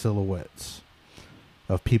and silhouettes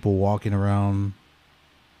of people walking around.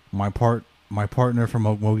 My partner from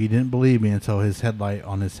Okmulgee didn't believe me until his headlight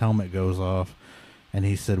on his helmet goes off, and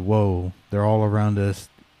he said, whoa, they're all around us.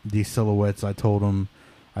 These silhouettes, I told him,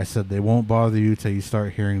 I said, they won't bother you till you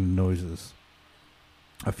start hearing the noises.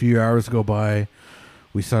 A few hours go by.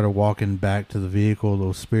 We started walking back to the vehicle.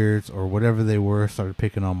 Those spirits, or whatever they were, started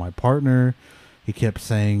picking on my partner. He kept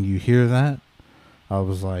saying, you hear that? I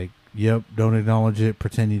was like, yep, don't acknowledge it.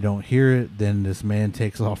 Pretend you don't hear it. Then this man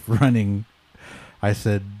takes off running. I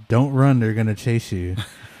said, don't run. They're going to chase you.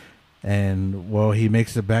 And, well, he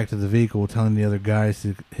makes it back to the vehicle telling the other guys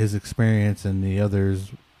his experience, and the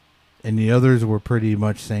others were pretty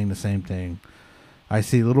much saying the same thing. I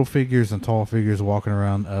see little figures and tall figures walking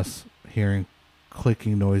around us, hearing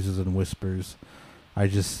clicking noises and whispers. I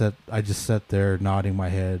just sat there nodding my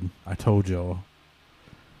head. I told y'all.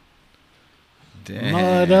 Dang.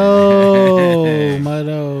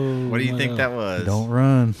 Muddo. What do you think that was? Don't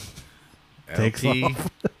run. LP? Takes off.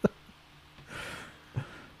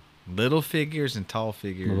 Little figures and tall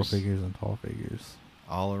figures. Little figures and tall figures.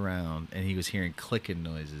 All around. And he was hearing clicking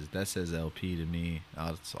noises. That says LP to me.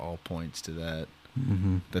 It's all points to that.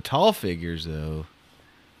 Mm-hmm. The tall figures, though,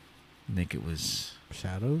 I think it was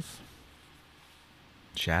Shadows?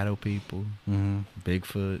 shadow people, Mm-hmm.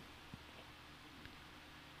 Bigfoot.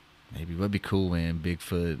 Maybe what'd be cool, man?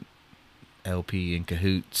 Bigfoot, LP, and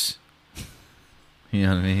cahoots. You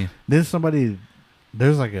know what I mean? There's like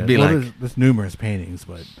a... Be well, like- there's numerous paintings,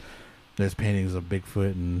 but there's paintings of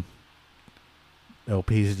Bigfoot and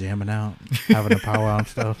LPs jamming out, having a powwow and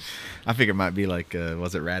stuff. I figure it might be like,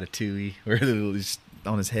 was it Ratatouille? Where he's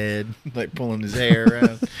on his head, like pulling his hair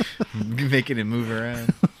around, making it move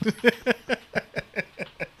around.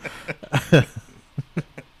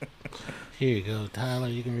 Here you go, Tyler.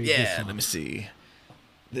 You can read this Yeah, one. let me see.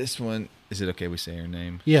 This one, is it okay we say her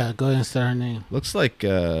name? Yeah, go ahead and say her name. Looks like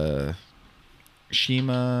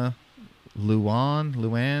Shima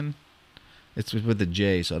Luan. It's with a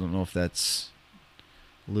J, so I don't know if that's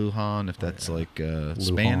Luhan, if that's like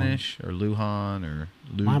Spanish, or Luhan, or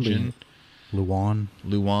Might be. Lujan.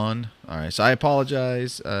 Luan. All right, so I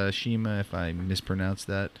apologize, Shima, if I mispronounced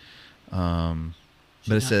that.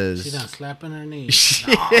 But it says... She's not slapping her knee. She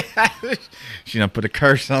done put a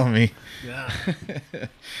curse on me. Yeah.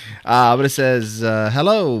 But it says,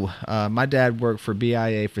 hello, my dad worked for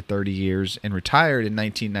BIA for 30 years and retired in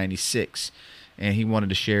 1996, and he wanted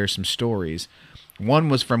to share some stories. One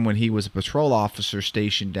was from when he was a patrol officer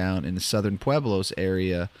stationed down in the southern Pueblos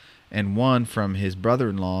area, and one from his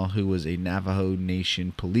brother-in-law who was a Navajo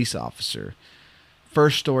Nation police officer.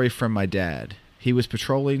 First story from my dad. He was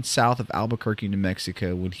patrolling south of Albuquerque, New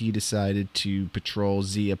Mexico, when he decided to patrol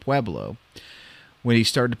Zia Pueblo. When he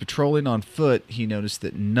started patrolling on foot, he noticed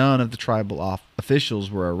that none of the tribal officials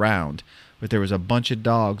were around, but there was a bunch of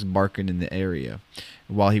dogs barking in the area.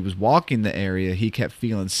 While he was walking the area, he kept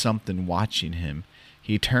feeling something watching him.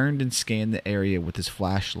 He turned and scanned the area with his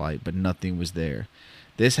flashlight, but nothing was there.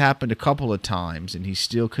 This happened a couple of times, and he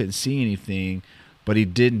still couldn't see anything, but he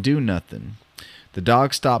didn't do nothing. The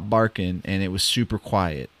dog stopped barking, and it was super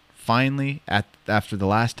quiet. Finally, after the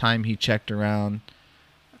last time he turned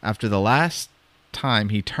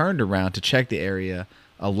around to check the area,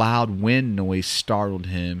 a loud wind noise startled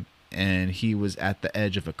him, and he was at the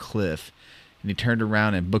edge of a cliff. And he turned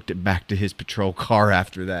around and booked it back to his patrol car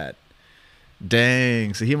after that.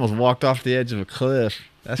 Dang. So he almost walked off the edge of a cliff.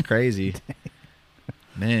 That's crazy.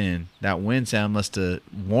 Man, that wind sound must have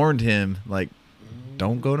warned him, like,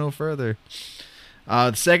 don't go no further.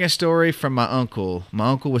 The second story from my uncle. My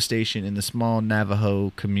uncle was stationed in the small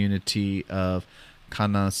Navajo community of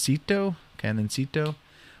Canancito,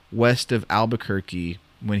 west of Albuquerque,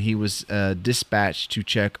 when he was dispatched to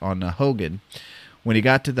check on the Hogan. When he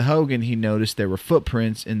got to the Hogan, he noticed there were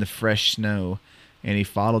footprints in the fresh snow, and he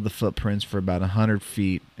followed the footprints for about 100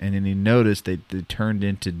 feet, and then he noticed they turned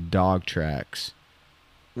into dog tracks.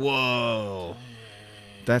 Whoa.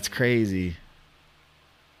 That's crazy.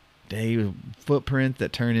 Footprints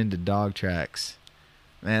that turn into dog tracks.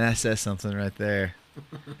 Man, that says something right there.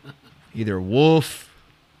 Either wolf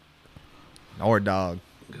or dog.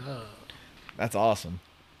 That's awesome.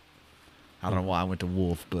 I don't know why I went to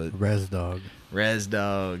wolf, but Res dog.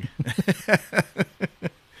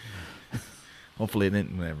 Hopefully it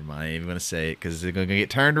didn't. Never mind. I ain't even going to say it because they're going to get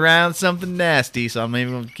turned around something nasty, so I'm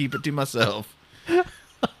even going to keep it to myself.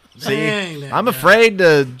 See, Dang, I'm afraid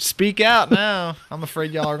to speak out now. I'm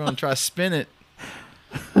afraid y'all are going to try to spin it.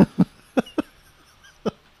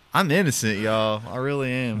 I'm innocent, y'all. I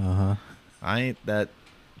really am. Uh-huh. I ain't that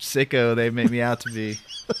sicko they make me out to be.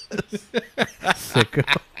 Sicko.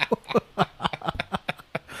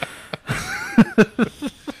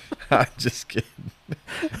 I'm just kidding.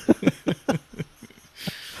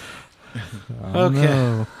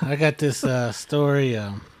 Okay, No. I got this story.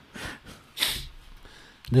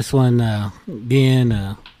 This one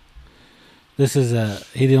again. This is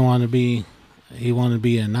he didn't want to be. He wanted to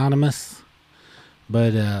be anonymous,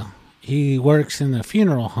 but he works in a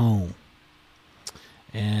funeral home.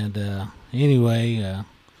 And anyway,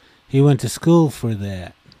 he went to school for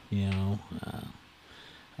that.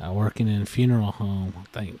 Working in a funeral home. I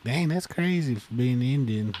think, dang, that's crazy for being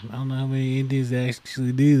Indian. I don't know how many Indians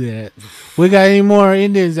actually do that. We got any more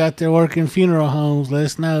Indians out there working funeral homes? Let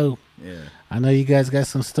us know. Yeah. I know you guys got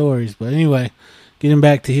some stories, but anyway, getting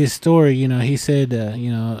back to his story, he said,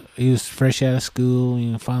 he was fresh out of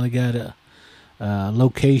school, finally got a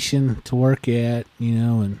location to work at,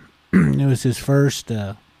 and it was his first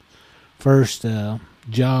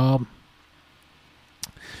job.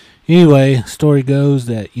 Anyway, story goes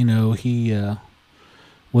that, he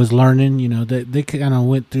was learning, that they kind of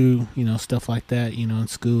went through, stuff like that, in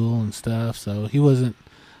school and stuff. So he wasn't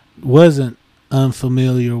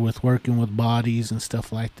unfamiliar with working with bodies and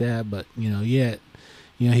stuff like that. But, yet,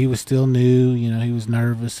 he was still new. He was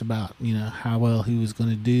nervous about, how well he was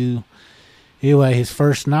going to do. Anyway, his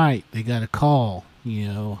first night, they got a call,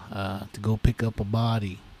 to go pick up a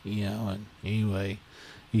body, and anyway,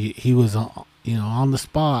 he was on the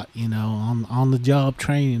spot, on the job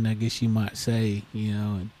training, I guess you might say,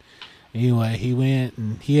 and anyway, he went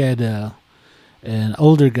and he had an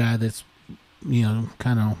older guy that's,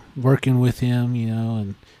 kind of working with him,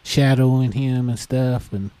 and shadowing him and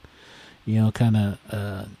stuff, and, kind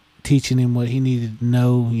of teaching him what he needed to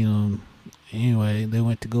know, Anyway, they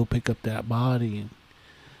went to go pick up that body and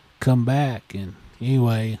come back, and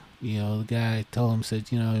anyway, the guy told him, said,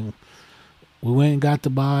 we went and got the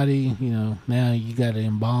body, now you got to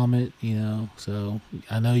embalm it, so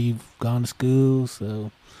I know you've gone to school,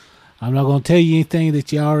 so I'm not going to tell you anything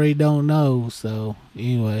that you already don't know. So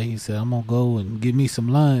anyway, he said, I'm going to go and get me some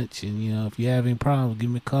lunch, and, if you have any problems,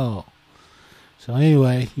 give me a call. So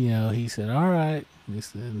anyway, he said, all right.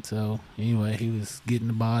 And so anyway, he was getting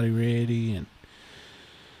the body ready, and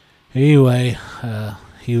anyway,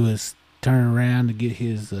 he was turning around to get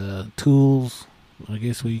his tools, I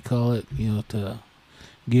guess what you call it, to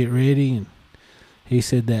get ready, and he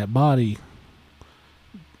said that body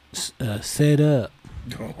set up.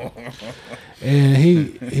 And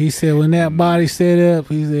he said when that body set up,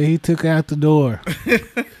 he said he took out the door.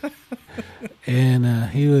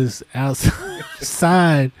 And he was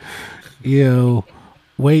outside,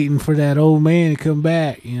 waiting for that old man to come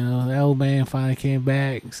back. That old man finally came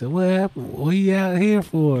back and said, what happened? What are you out here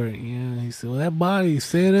for? He said, well, that body's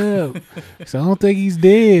set up. So I don't think he's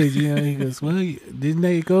dead. He goes, well, didn't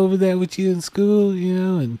they go over that with you in school?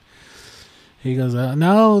 And he goes,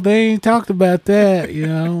 no, they ain't talked about that. I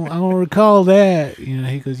don't recall that.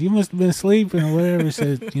 He goes, you must have been sleeping or whatever. He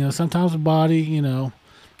said, sometimes the body,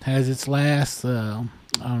 has its last, I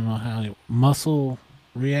don't know how, muscle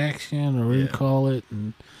reaction or what you call it,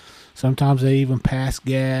 and sometimes they even pass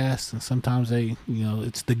gas, and sometimes they,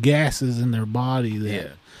 it's the gases in their body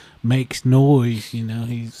that makes noise.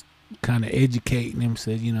 He's kind of educating him,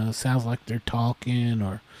 said, it sounds like they're talking,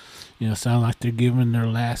 or sound like they're giving their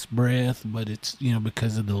last breath, but it's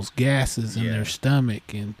because of those gases in their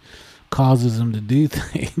stomach and causes them to do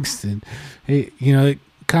things. And it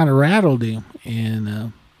kind of rattled him,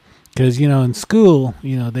 and because in school,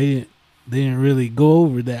 they didn't really go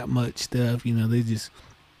over that much stuff. They just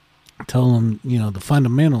told him, the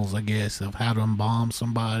fundamentals, I guess, of how to bomb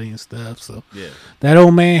somebody and stuff. So Yeah. that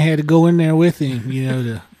old man had to go in there with him,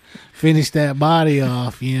 to finish that body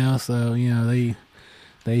off. So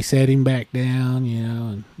they set him back down,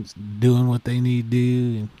 and doing what they need to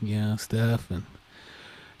do, and stuff, and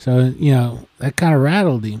so that kind of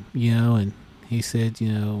rattled him, and he said,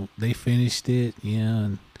 they finished it,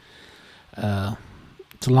 and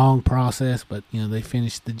it's a long process, but they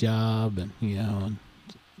finished the job, and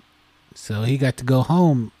so he got to go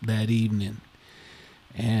home that evening,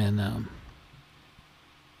 and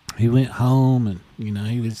he went home, and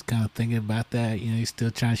he was kind of thinking about that. He's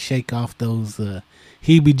still trying to shake off those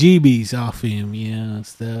heebie-jeebies off him, and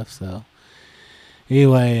stuff. So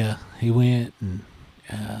anyway, he went, and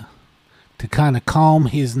to kind of calm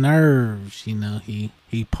his nerves,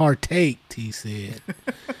 he partaked. He said,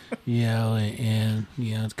 and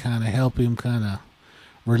to kind of help him kind of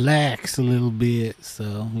relax a little bit.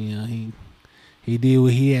 So he did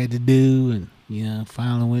what he had to do, and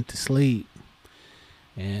finally went to sleep.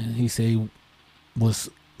 And he said he was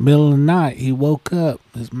middle of the night. He woke up.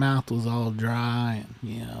 His mouth was all dry,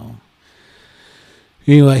 and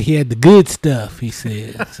anyway, he had the good stuff. He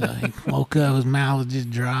said so. He woke up. His mouth was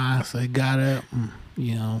just dry. So he got up and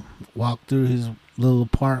walked through his little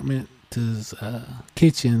apartment to his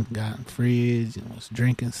kitchen, got in the fridge, and was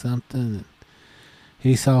drinking something. And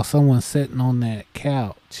he saw someone sitting on that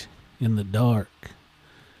couch in the dark.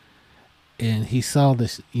 And he saw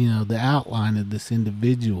this, the outline of this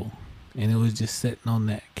individual, and it was just sitting on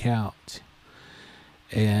that couch.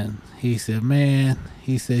 And he said, man,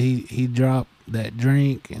 he dropped that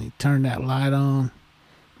drink and he turned that light on.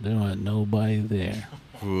 There wasn't nobody there.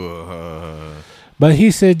 But he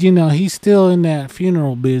said, he's still in that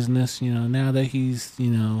funeral business, now that he's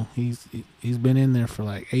been in there for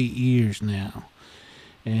like 8 years now.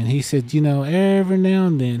 And he said, every now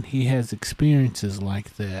and then he has experiences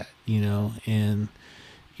like that, and,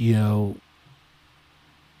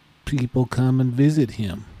 people come and visit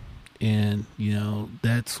him. And,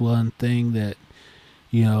 that's one thing that,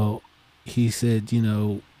 he said,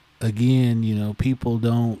 again, people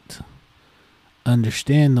don't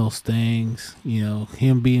understand those things.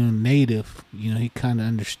 Him being native, he kind of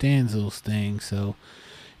understands those things. So,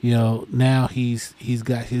 now he's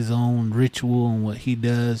got his own ritual and what he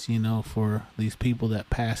does, for these people that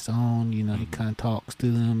pass on. He kind of talks to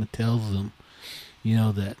them and tells them,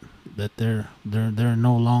 that they're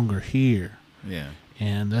no longer here. Yeah.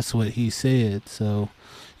 And that's what he said. So,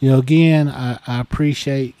 again, I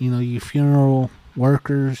appreciate, you funeral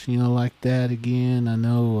workers, like that. Again, I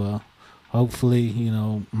know, hopefully,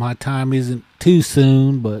 my time isn't too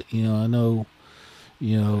soon, but, I know,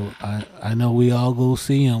 I know we all go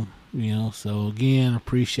see him, so again,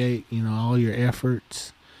 appreciate, all your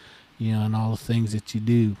efforts, and all the things that you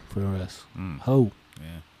do for us. Ho.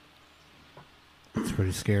 Yeah. It's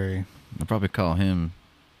pretty scary. I'll probably call him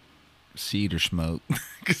cedar smoke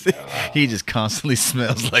because he just constantly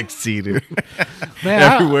smells like cedar. Man,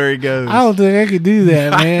 everywhere he goes. I don't think I could do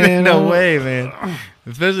that, man. No way, man.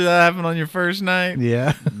 Especially that happened on your first night.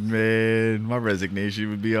 Yeah. Man, my resignation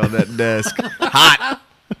would be on that desk. Hot.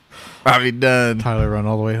 I'll be done. Tyler run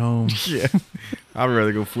all the way home. Yeah. I'd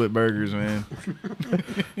rather go flip burgers, man.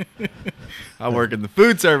 I work in the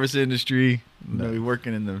food service industry. No. I'll be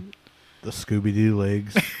working in the Scooby-Doo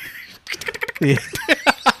legs. Yeah.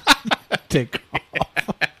 Take off.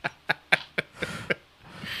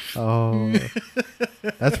 Oh,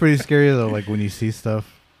 that's pretty scary though. Like when you see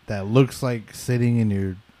stuff that looks like sitting in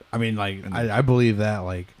your, I mean, like I believe that,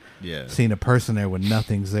 like, seeing a person there when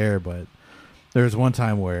nothing's there. But there was one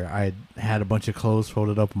time where I had a bunch of clothes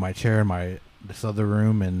folded up in my chair in this other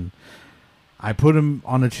room, and I put them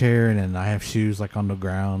on a chair, and then I have shoes like on the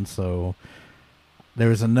ground, so there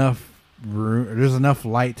was enough room. There's enough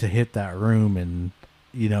light to hit that room, and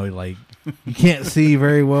like you can't see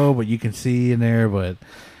very well, but you can see in there. But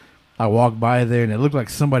I walked by there, and it looked like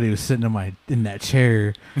somebody was sitting in that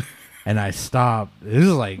chair, and I stopped. It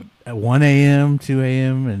was like at 1 a.m., 2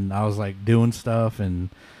 a.m., and I was like doing stuff, and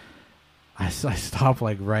I stopped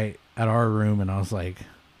like right at our room, and I was like,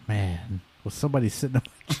 man, was somebody sitting in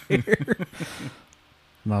my chair?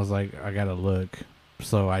 And I was like, I gotta look.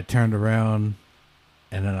 So I turned around,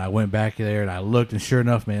 and then I went back there, and I looked, and sure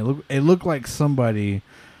enough, man, it looked like somebody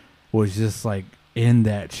was just like in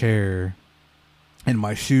that chair, and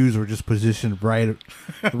my shoes were just positioned right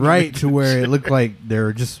to where it looked like there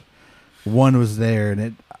were just one was there,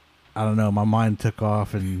 and I don't know, my mind took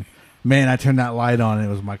off, and Man, I turned that light on. And it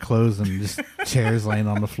was my clothes and just chairs laying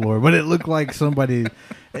on the floor. But it looked like somebody.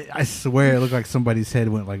 I swear, it looked like somebody's head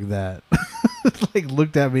went like that. Like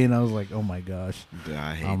looked at me, and I was like, "Oh my gosh,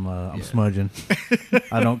 I'm smudging.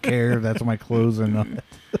 I don't care if that's my clothes or not."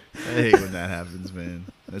 I hate when that happens, man.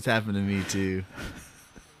 That's happened to me too.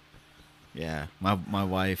 Yeah, my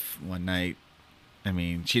wife one night. I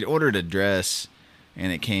mean, she'd ordered a dress,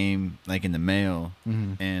 and it came like in the mail,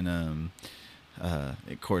 and of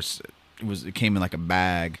course it came in like a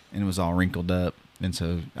bag, and it was all wrinkled up, and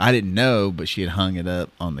so I didn't know, but she had hung it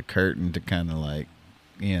up on the curtain to kind of like,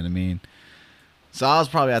 you know what I mean. So I was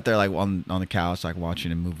probably out there like on the couch, like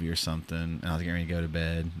watching a movie or something, and I was getting ready to go to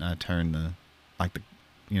bed. And I turned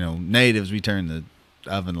natives, we turn the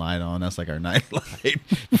oven light on. That's like our night light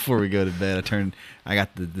before we go to bed. I got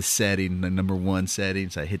the setting, the number 1 setting,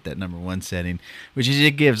 so I hit that number 1 setting, which is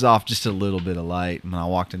it gives off just a little bit of light. When I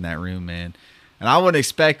walked in that room, man, and I wasn't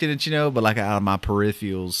expecting it, but like out of my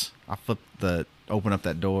peripherals, I open up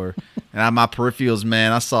that door, and out of my peripherals,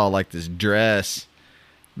 man, I saw like this dress.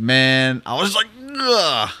 Man, I was like,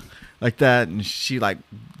 ugh, like that, and she like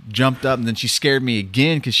jumped up, and then she scared me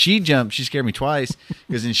again because she scared me twice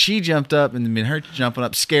because then she jumped up, and then her jumping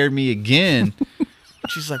up scared me again.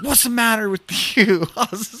 She's like, "What's the matter with you?" I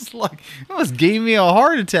was just like, it almost gave me a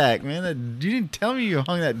heart attack, man. You didn't tell me you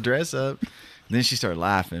hung that dress up. And then she started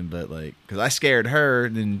laughing, but like, because I scared her,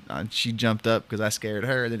 then she jumped up because I scared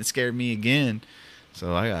her, then it scared me again.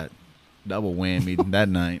 So I got double whammy that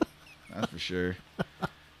night. That's for sure.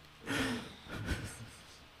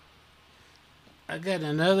 I got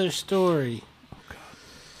another story.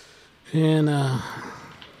 And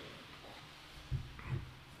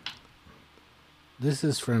this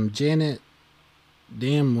is from Janet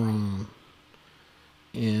Damron.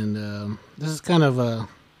 And this is kind of a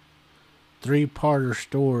 3-parter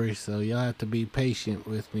story, so y'all have to be patient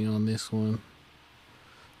with me on this one.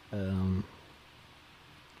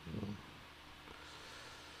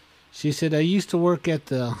 She said, I used to work at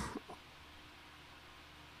the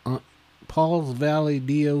Pauls Valley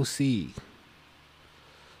DOC.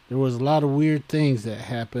 There was a lot of weird things that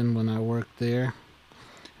happened when I worked there.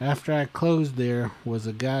 After I closed there was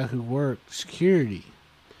a guy who worked security.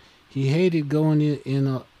 He hated going in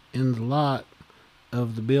the lot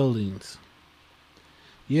of the buildings.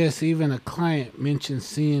 Yes, even a client mentioned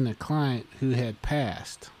seeing a client who had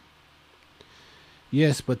passed.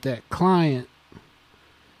 Yes, but that client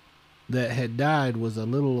that had died was a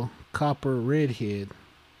little copper redhead,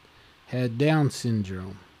 had Down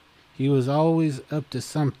syndrome. He was always up to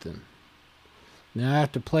something. Now I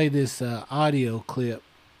have to play this audio clip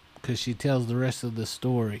because she tells the rest of the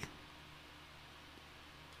story.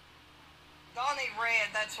 Donnie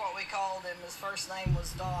Red, that's what we called him. His first name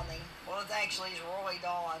was Donnie. Well, it actually is Roy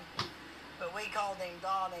Don, but we called him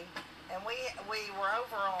Donnie. And we were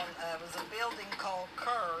over on, it was a building called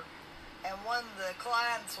Kerr, and one of the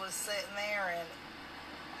clients was sitting there, and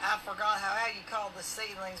I forgot how you call the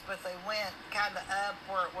ceilings, but they went kind of up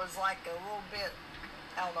where it was like a little bit,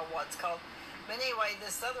 I don't know what it's called. But anyway,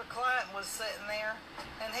 this other client was sitting there,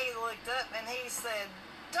 and he looked up and he said,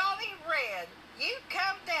 Donnie Red, you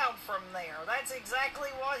come down from there. That's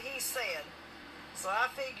exactly what he said. So I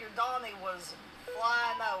figured Donnie was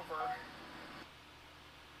flying over.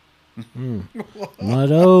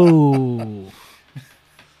 What? Oh.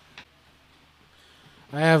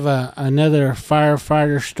 I have another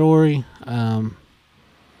firefighter story.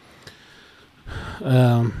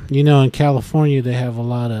 In California, they have a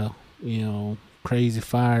lot of, crazy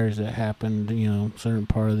fires that happen, certain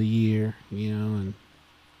part of the year, and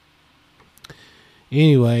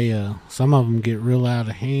anyway, some of them get real out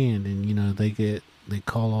of hand, and, they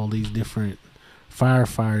call all these different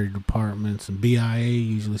firefighter departments, and BIA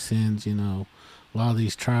usually sends, a lot of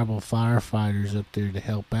these tribal firefighters up there to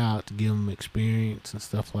help out, to give them experience and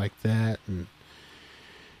stuff like that. And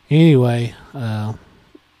anyway,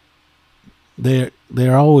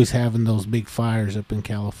 they're always having those big fires up in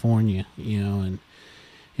California, and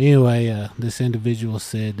anyway, this individual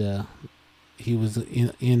said he was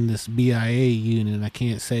in this BIA unit. I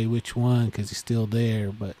can't say which one because he's still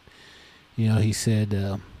there, but he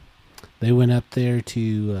said they went up there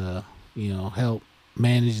to help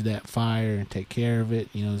manage that fire and take care of it.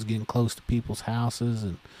 It's getting close to people's houses,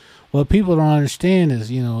 and what people don't understand is,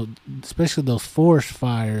 especially those forest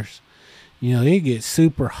fires, it gets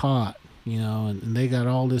super hot, and they got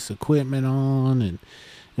all this equipment on, and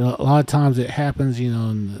a lot of times it happens,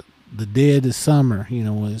 in the dead of summer,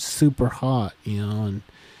 when it's super hot, and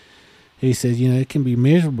he says, it can be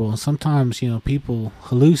miserable, and sometimes, people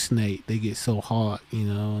hallucinate. They get so hot,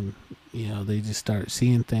 and they just start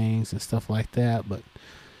seeing things and stuff like that. But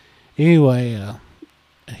Anyway,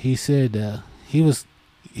 he said he was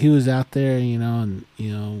out there, and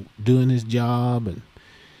doing his job, and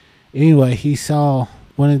anyway, he saw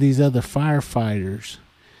one of these other firefighters,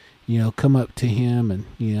 come up to him and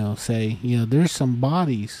say, there's some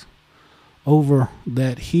bodies over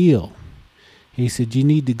that hill. He said you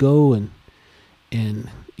need to go and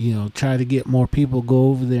try to get more people go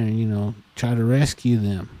over there and try to rescue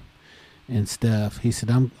them and stuff. He said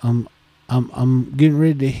I'm getting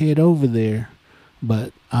ready to head over there,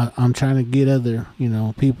 but I'm trying to get other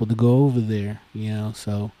people to go over there.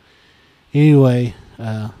 So anyway,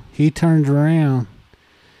 he turns around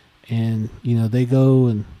and they go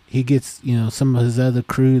and he gets some of his other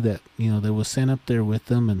crew that that was sent up there with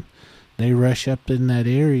them, and they rush up in that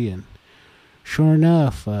area, and sure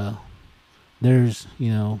enough, there's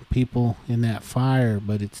people in that fire,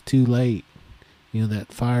 but it's too late.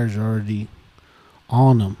 That fire's already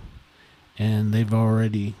on them, and they've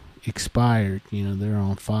already expired. They're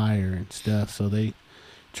on fire and stuff. So they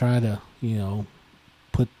try to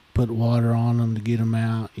put water on them to get them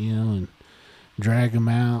out, and drag them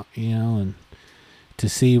out, and to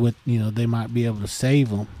see what they might be able to save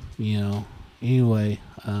them. Anyway,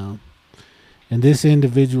 and this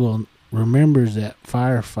individual remembers that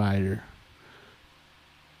firefighter.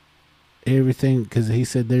 Everything, because he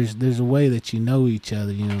said there's a way that each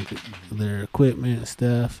other, their equipment and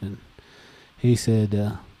stuff, and he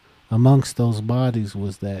said amongst those bodies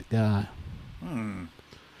was that guy.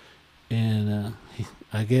 And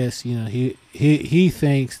I guess he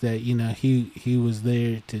thinks that he was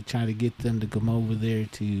there to try to get them to come over there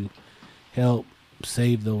to help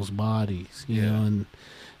save those bodies, and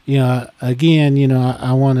again,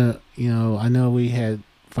 I want to, I know we had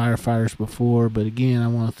firefighters before, but again, I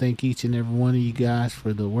want to thank each and every one of you guys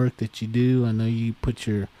for the work that you do. I know you put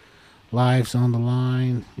your lives on the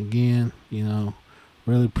line. Again,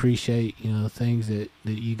 really appreciate the things that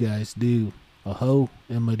you guys do. Aho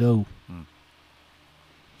and Mado.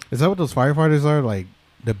 Is that what those firefighters are? Like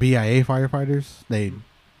the BIA firefighters?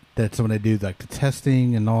 That's when they do like the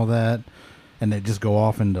testing and all that, and they just go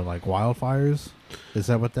off into like wildfires. Is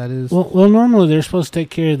that what that is? Well, normally they're supposed to take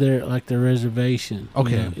care of their reservation.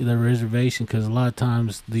 Okay. Their reservation, because a lot of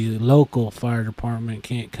times the local fire department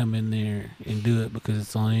can't come in there and do it because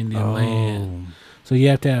it's on Indian land. So you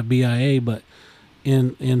have to have BIA. But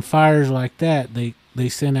in fires like that, they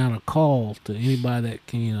send out a call to anybody that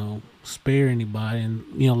can spare anybody,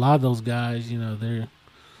 and a lot of those guys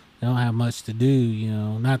they don't have much to do,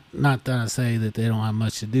 Not that I say that they don't have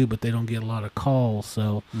much to do, but they don't get a lot of calls.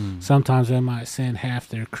 So sometimes they might send half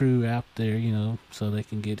their crew out there, so they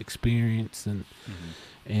can get experience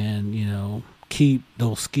and keep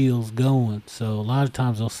those skills going. So a lot of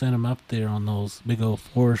times they'll send them up there on those big old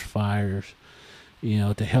forest fires,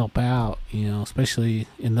 to help out, especially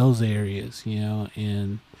in those areas,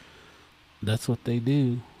 and that's what they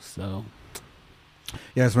do. So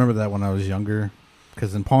yeah, I just remember that when I was younger.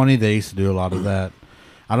 Because in Pawnee, they used to do a lot of that.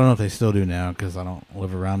 I don't know if they still do now because I don't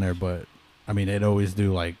live around there. But, I mean, they'd always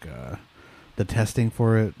do, like, the testing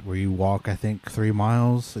for it where you walk, I think, 3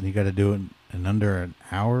 miles. And you got to do it in under an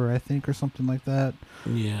hour, I think, or something like that.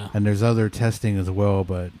 Yeah. And there's other testing as well.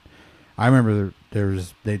 But I remember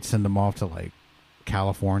they'd send them off to, like,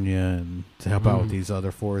 California and to help out with these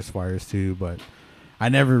other forest fires, too. But I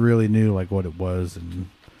never really knew, like, what it was. And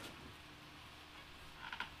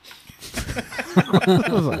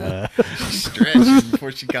stretching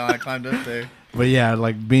before she climbed up there. But yeah,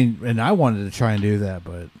 and I wanted to try and do that,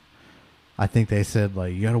 but I think they said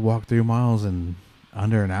like you got to walk 3 miles in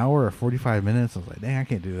under an hour or 45 minutes. I was like, dang, I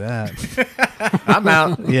can't do that. I'm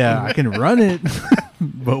out. Yeah, I can run it,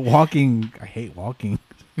 but walking, I hate walking.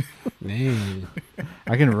 Man.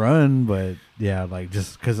 I can run, but yeah, like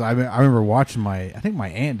just because I remember watching I think my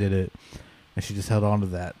aunt did it, and she just held on to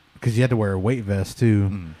that because you had to wear a weight vest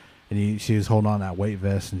too. And she was holding on to that weight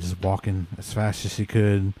vest and just walking as fast as she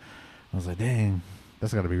could. I was like, dang,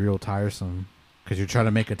 that's got to be real tiresome. Because you're trying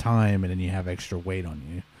to make a time and then you have extra weight on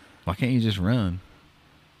you. Why can't you just run?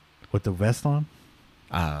 With the vest on?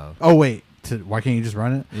 Oh, wait. Why can't you just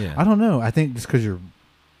run it? Yeah. I don't know. I think just because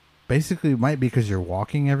basically it might be because you're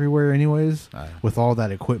walking everywhere anyways with all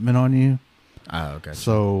that equipment on you. Oh, okay.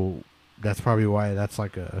 So that's probably why that's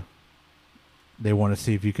like they want to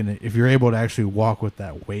see if you're able to actually walk with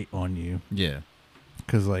that weight on you. Yeah.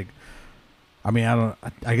 Because, like, I mean,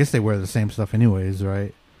 I guess they wear the same stuff anyways,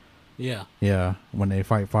 right? Yeah. Yeah, when they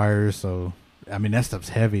fight fires. So, I mean, that stuff's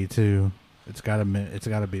heavy, too. It's got to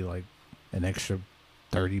be, like, an extra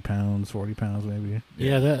 30 pounds, 40 pounds, maybe.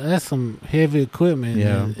 Yeah, that's some heavy equipment.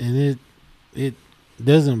 Yeah. And it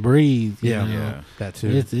doesn't breathe. You Yeah, know? Yeah. that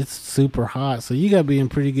too. It's super hot, so you got to be in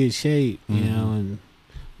pretty good shape, you Mhm. know, and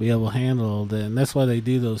be able to handle all that. And that's why they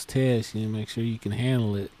do those tests. You know, make sure you can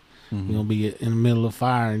handle it. Mhm. You know, be in the middle of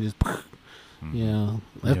fire and just, you know,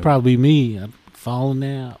 that's Yeah. probably me. I'm falling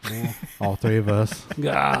out, boy. All three of us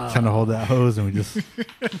God. trying to hold that hose, and we just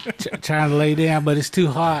Trying to lay down, but it's too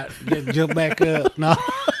hot. Jump back up. No.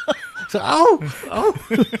 So, oh.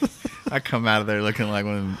 I come out of there looking like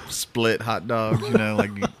one of them split hot dogs, you know,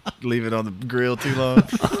 like you leave it on the grill too long,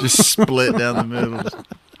 just split down the middle,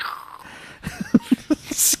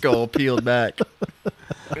 skull peeled back,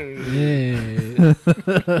 Yeah.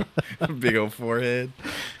 big old forehead.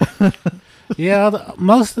 Yeah,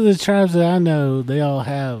 most of the tribes that I know, they all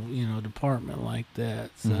have, you know, a department like that.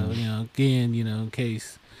 So, Mhm. you know, again, you know, in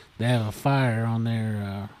case they have a fire on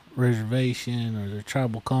their reservation or their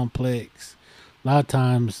tribal complex, a lot of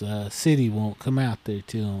times city won't come out there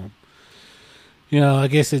to them. You know, I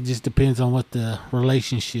guess it just depends on what the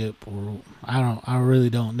relationship, or I really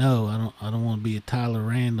don't know. I don't want to be a Tyler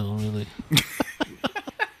Randall, really.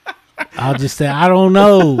 I'll just say I don't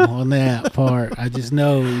know on that part. I just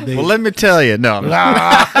know they Well, let me tell you, no,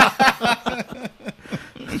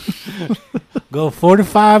 go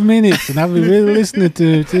 45 minutes, and I'll be really listening to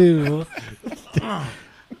it too.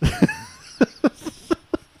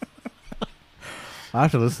 I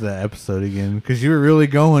have to listen to that episode again because you were really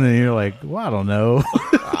going, and you're like, "Well, I don't know."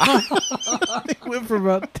 It went for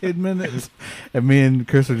about 10 minutes, and me and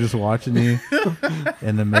Chris were just watching you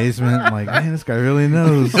in amazement. Like, man, this guy really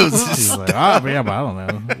knows. He's like, "Oh, yeah, but I don't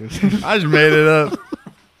know." I just made it up.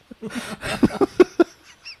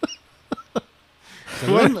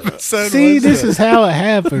 What episode See, was this that? is how it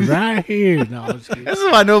happened right here. No, I'm just kidding. This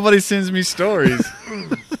is why nobody sends me stories,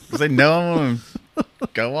 because they know I'm going to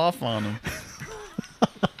go off on them.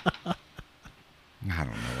 I don't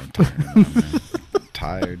know what I'm talking about, man. I'm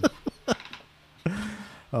tired.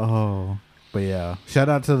 Oh, but yeah, shout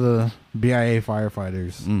out to the BIA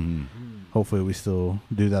firefighters. Mm-hmm. Hopefully, we still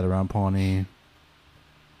do that around Pawnee.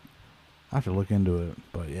 I have to look into it,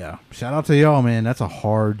 but yeah, shout out to y'all, man. That's a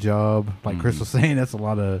hard job. Like Chris was saying, that's a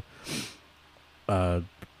lot of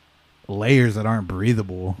layers that aren't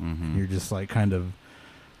breathable. Mhm. You're just like kind of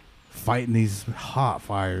fighting these hot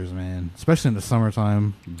fires, man. Especially in the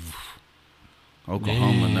summertime.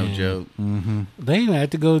 Oklahoma, no Damn. joke. Mm-hmm. They even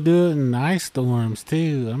had to go do it in ice storms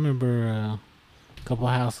too. I remember a couple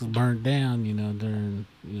of houses burnt down, you know, during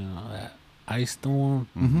that ice storm,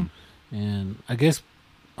 Mm-hmm. and I guess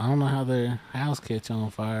I don't know how their house catch on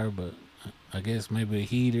fire, but I guess maybe a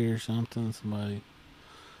heater or something. Somebody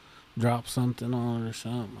dropped something on it or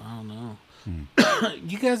something. I don't know.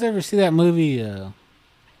 You guys ever see that movie? I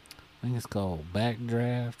think it's called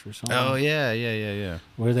Backdraft or something. Oh, yeah.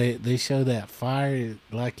 Where they show that fire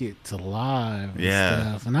like it's alive and Yeah.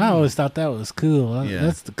 stuff. And I always thought that was cool. Yeah.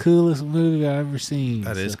 That's the coolest movie I've ever seen.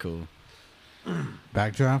 That is So- cool.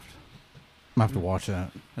 Backdraft. I'm gonna have to watch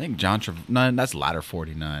that. I think John No, that's Ladder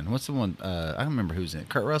 49. What's the one? I don't remember who's in it.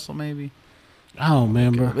 Kurt Russell, maybe? I don't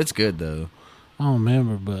remember. It's good, though. I don't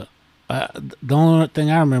remember, but the only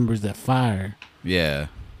thing I remember is that fire. Yeah.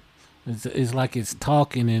 It's like it's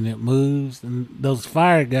talking and it moves. And those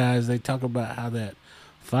fire guys, they talk about how that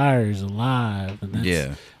fire is alive.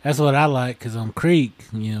 And that's what I like because on Creek,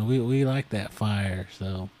 you know, we like that fire.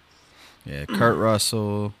 So Yeah, Kurt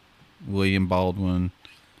Russell, William Baldwin,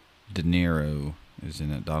 De Niro is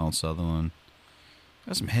in it. Donald Sutherland.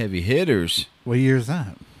 Got some heavy hitters. What year is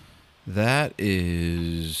that? That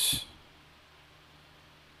is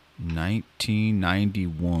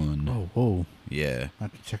 1991. Oh, whoa! Yeah. I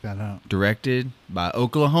have to check that out. Directed by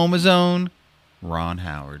Oklahoma's own Ron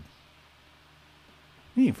Howard.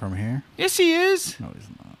 He ain't from here. Yes, he is. No, he's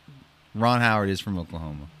not. Ron Howard is from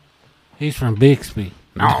Oklahoma. he's from Bixby.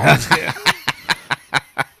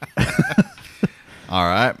 All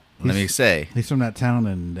right. Let me say. He's from that town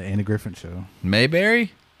in the Andy Griffin show.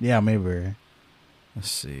 Mayberry? Yeah, Mayberry.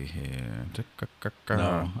 Let's see here.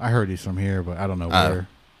 No, I heard he's from here, but I don't know Oh.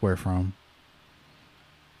 where from.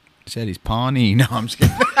 Said he's Pawnee. No, I'm just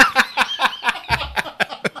kidding.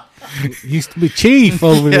 Used to be chief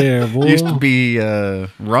over there, boy. Used to be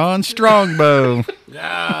Ron Strongbow.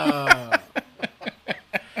 That's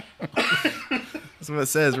what it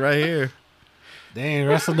says right here. Dang,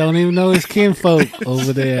 Russell don't even know his kinfolk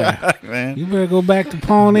over there. Man, You better go back to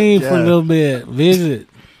Pawnee for a Yeah. little bit. Visit.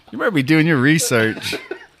 you better be doing your research.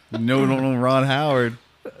 Don't know Ron Howard.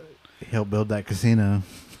 He helped build that casino.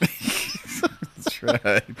 That's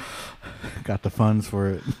right. Got the funds for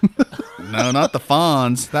it. No, not the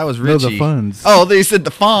Fonz. That was No, Richie. the funds. Oh, they said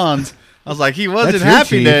the Fonz. I was like, he was in That's your Happy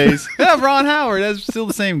chief. Days. Yeah, Ron Howard. That's still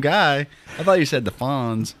the same guy. I thought you said the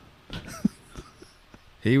Fonz.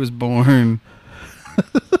 He was born.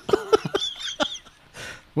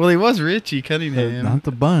 Well, he was Richie Cunningham. Not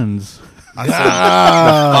the buns. I said the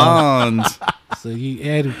Fonz. So you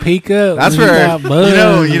added Pika. That's when you where got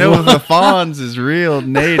Buzz. you know the Fonz is real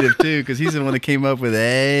native too, because he's the one that came up with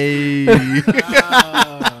a.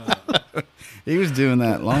 He was doing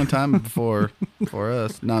that a long time before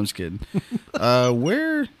us. No, I'm just kidding.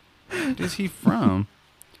 Where is he from?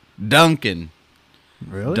 Duncan.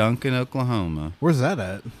 Really? Duncan, Oklahoma. Where's that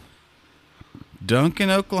at? Duncan,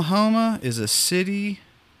 Oklahoma is a city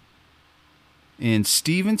in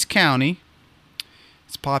Stevens County.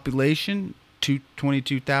 Its population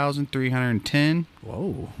 22,310.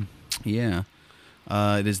 Whoa. Yeah.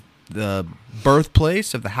 It is the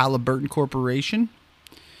birthplace of the Halliburton Corporation,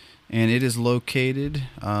 and it is located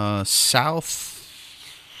south,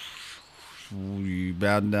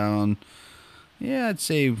 about down, I'd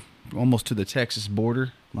say almost to the Texas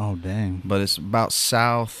border. Oh, dang. But it's about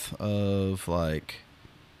south of like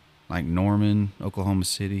Norman, Oklahoma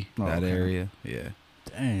City, Oh, that okay. area. Yeah.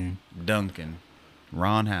 Dang. Duncan.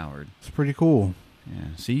 Ron Howard. It's pretty cool.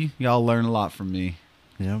 Yeah. See, y'all learn a lot from me.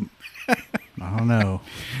 Yep. I don't know.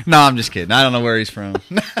 No, I'm just kidding. I don't know where he's from.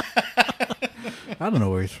 I don't know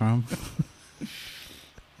where he's from.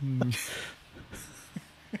 I'm going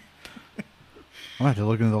to have to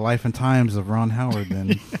look into the life and times of Ron Howard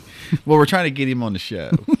then. Well, we're trying to get him on the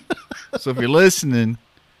show. So if you're listening,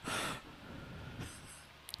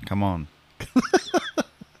 come on.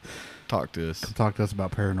 Talk to us. Talk to us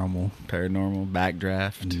about paranormal Paranormal,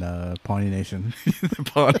 Backdraft, and Pawnee Nation. the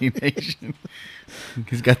Pawnee Nation.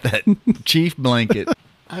 He's got that chief blanket.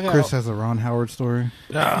 I got, Chris has a Ron Howard story.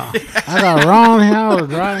 I got Ron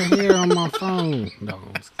Howard right here on my phone. No,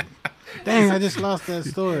 I'm just kidding. Dang, I just lost that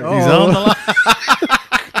story. He's on the line.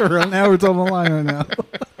 Ron Howard's on the line right now.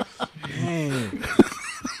 Dang.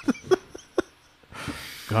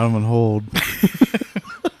 Got him on hold.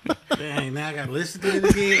 Dang, now I gotta listen to it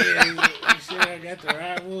again. Make sure I got the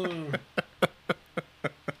right one.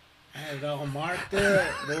 I had it all marked up,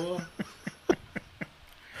 boy.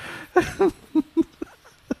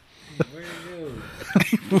 Where'd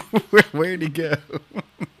it go? Where'd he go?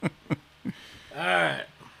 Alright.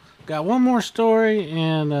 Got one more story,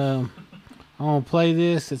 and I'm going to play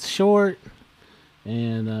this. It's short,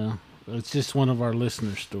 and it's just one of our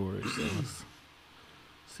listener stories. So let's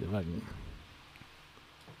see if I can.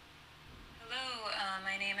 Hello,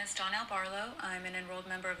 my name is Donnell Barlow. I'm an enrolled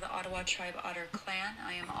member of the Ottawa Tribe Otter Clan.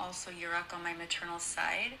 I am also Yurok on my maternal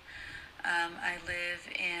side. I live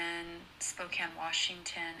in Spokane,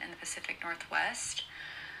 Washington in the Pacific Northwest.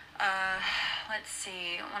 Let's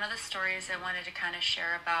see, one of the stories I wanted to kind of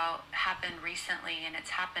share about happened recently, and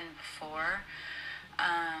it's happened before.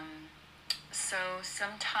 So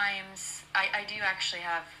sometimes I do actually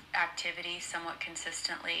have activity somewhat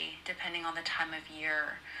consistently depending on the time of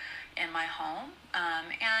year in my home.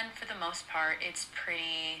 And for the most part, it's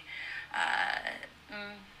pretty,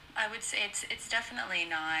 I would say it's definitely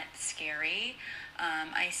not scary.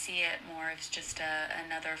 I see it more as just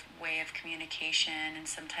another way of communication, and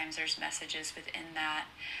sometimes there's messages within that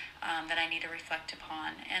that I need to reflect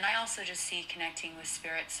upon. And I also just see connecting with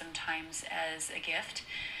spirit sometimes as a gift,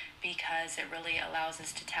 because it really allows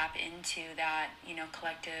us to tap into that,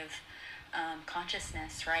 collective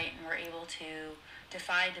consciousness, right? And we're able to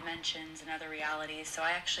defy dimensions and other realities. So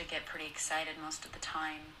I actually get pretty excited most of the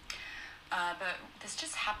time. But this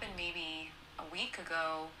just happened maybe a week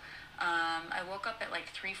ago. I woke up at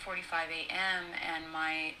like 3:45 a.m. and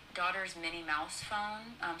my daughter's Minnie Mouse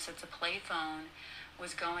phone, so it's a play phone,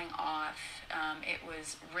 was going off. It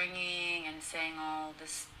was ringing and saying all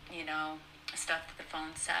this, stuff that the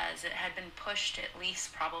phone says. It had been pushed at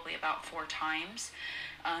least probably about 4 times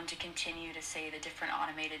to continue to say the different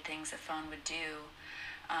automated things the phone would do.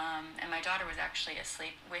 And my daughter was actually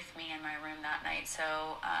asleep with me in my room that night,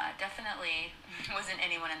 so definitely wasn't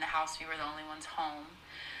anyone in the house. We were the only ones home.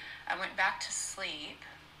 I went back to sleep,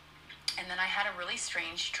 and then I had a really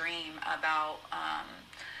strange dream about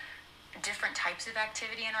different types of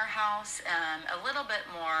activity in our house, a little bit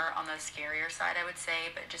more on the scarier side, I would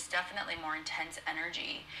say, but just definitely more intense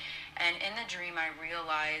energy. And in the dream, I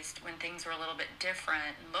realized when things were a little bit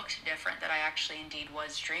different and looked different, that I actually indeed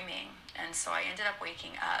was dreaming. And so I ended up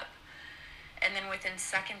waking up. And then within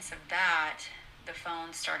seconds of that, the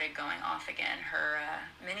phone started going off again. Her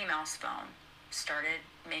Minnie Mouse phone started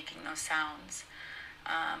making those sounds.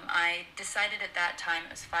 I decided at that time,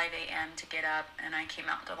 it was 5 a.m. to get up, and I came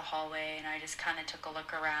out into the hallway, and I just kind of took a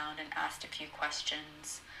look around and asked a few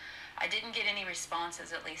questions. I didn't get any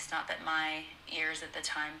responses, at least not that my ears at the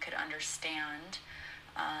time could understand.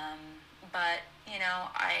 But, you know,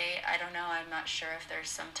 I don't know. I'm not sure if there's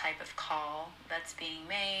some type of call that's being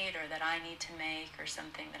made or that I need to make or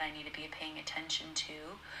something that I need to be paying attention to.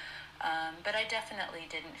 But I definitely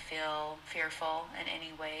didn't feel fearful in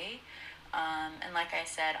any way. And like I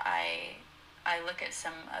said, I look at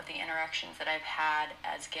some of the interactions that I've had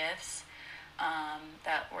as gifts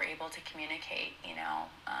that were able to communicate, you know,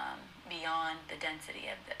 beyond the density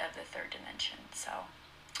of the third dimension. So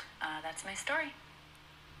that's my story.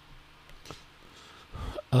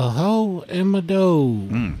 Ho and my dough,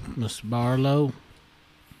 Miss Barlow.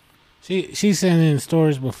 She sent in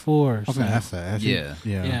stories before. I was gonna ask that. Has she- Yeah.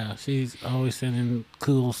 Yeah, she's always sending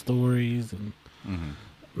cool stories, and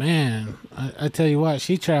man, I tell you what,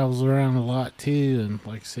 she travels around a lot too, and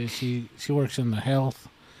like I said, she works in the health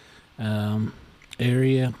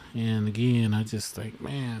area, and again, I just think,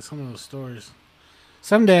 man, some of those stories.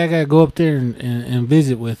 Someday I gotta go up there and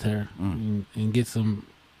visit with her and get some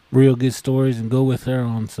real good stories and go with her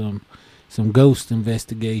on some ghost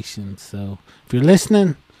investigations. So if you're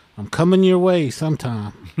listening, I'm coming your way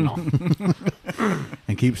sometime. No.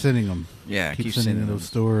 And keep sending them. Yeah, keep sending those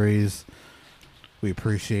stories. We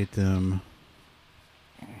appreciate them.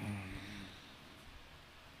 You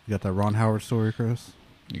got that Ron Howard story, Chris?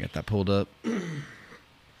 You got that pulled up?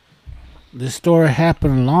 This story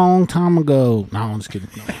happened a long time ago. No, I'm just kidding.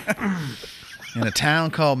 No. In a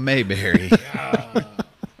town called Mayberry.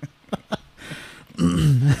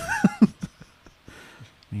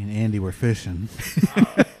 Me and Andy were fishing.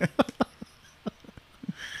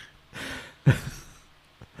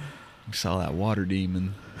 We saw that water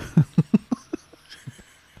demon.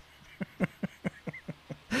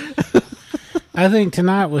 I think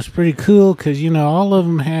tonight was pretty cool because, you know, all of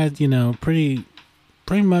them had, you know, pretty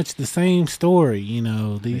much the same story. You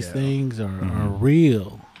know, these things are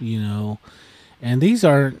real, you know, and these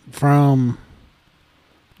are from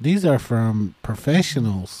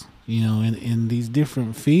professionals, you know, in these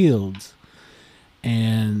different fields.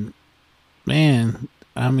 And man,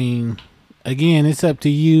 I mean, again, it's up to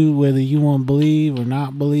you whether you want to believe or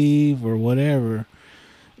not believe or whatever,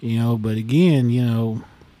 you know, but again, you know,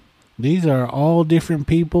 these are all different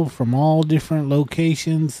people from all different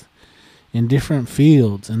locations in different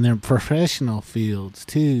fields, and they're professional fields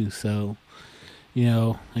too. So, you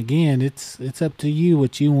know, again, it's up to you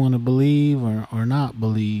what you want to believe or not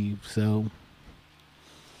believe. So,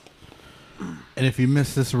 And if you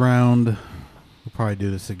missed this round, we'll probably do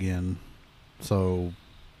this again. So,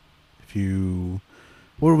 if you...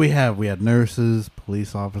 What do we have? We had nurses,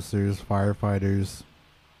 police officers, firefighters,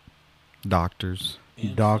 Doctors.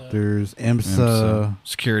 doctors, IMSA,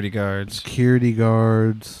 security guards. security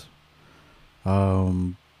guards,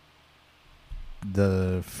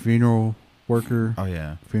 the funeral worker, Oh,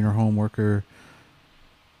 yeah. funeral home worker.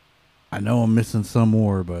 I know I'm missing some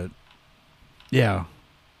more, but yeah.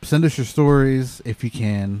 Send us your stories if you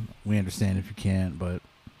can. We understand if you can't, but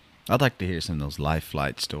I'd like to hear some of those life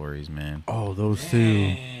flight stories, man. oh, those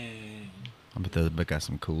two. I bet they got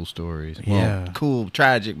some cool stories. Yeah. Well, cool,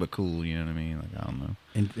 tragic, but cool. You know what I mean? Like, I don't know.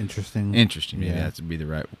 Interesting. Interesting. Maybe Yeah. that would be the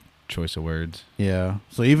right choice of words. Yeah.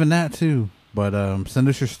 So even that too. But send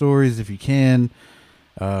us your stories if you can.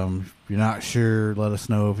 If you're not sure, let us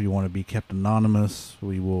know if you want to be kept anonymous.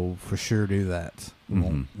 We will for sure do that. We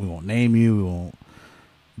won't name you. We won't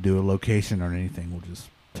do a location or anything. We'll just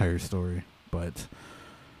tell your story. But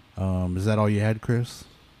is that all you had, Chris?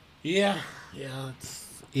 yeah, that's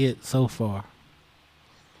it so far.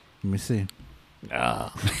 Let me see.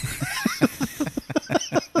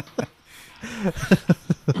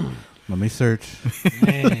 Let me search.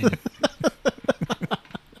 Man.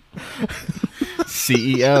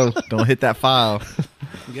 CEO, don't hit that file.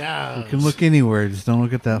 God. You can look anywhere. Just don't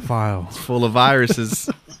look at that file. It's full of viruses.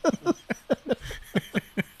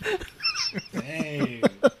 Hey.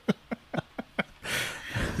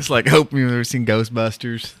 It's like, hope you've ever seen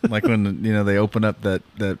Ghostbusters. Like when, you know, they open up that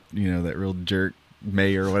you know, that real jerk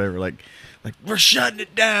mayor or whatever, like we're shutting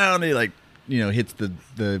it down. And he, like, you know, hits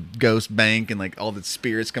the ghost bank and like all the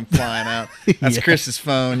spirits come flying out. That's Yeah. Chris's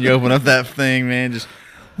phone. You open up that thing, man, just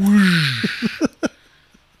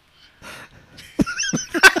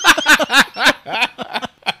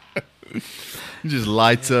it just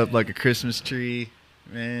lights up like a Christmas tree,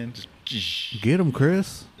 man. Just Get him,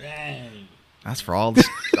 Chris. Dang. that's for all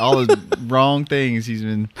the wrong things he's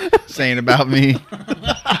been saying about me.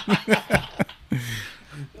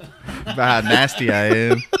 About how nasty I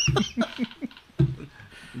am.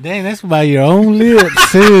 Dang, that's by your own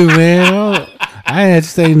lips too, man. Oh, I ain't had to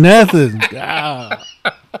say nothing. God.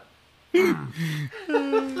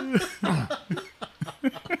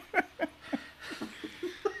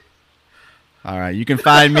 All right, you can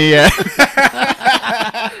find me at.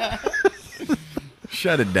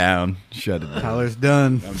 Shut it down. Shut it down. Tyler's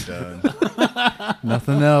done. I'm done.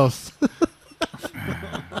 Nothing else.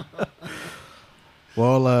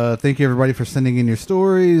 Well, thank you everybody for sending in your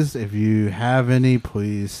stories. If you have any,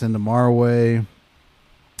 please send them our way.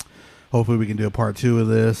 Hopefully we can do a part 2 of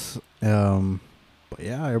this. But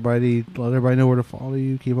yeah, everybody, let everybody know where to follow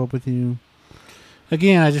you, keep up with you.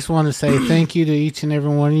 Again, I just want to say thank you to each and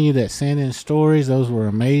every one of you that sent in stories. Those were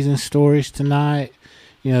amazing stories tonight.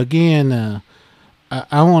 You know, again,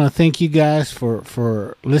 I want to thank you guys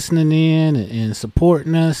for listening in and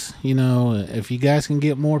supporting us. You know, if you guys can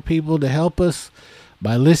get more people to help us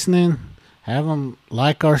by listening, have them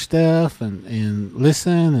like our stuff and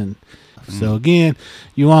listen. And so, again,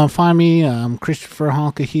 you want to find me, I'm Christopher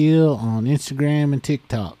Honka Hill on Instagram and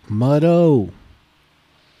TikTok. Muddo.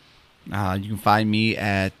 You can find me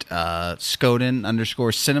at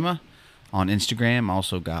Skoden_cinema on Instagram.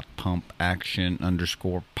 Also got Pump Action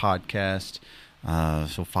 _podcast.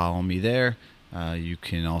 So follow me there. You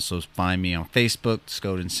can also find me on Facebook,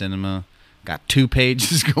 Skoden Cinema. Got 2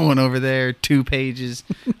 pages going over there. 2 pages.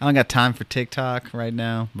 I don't got time for TikTok right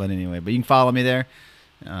now. But anyway, but you can follow me there.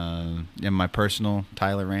 And my personal,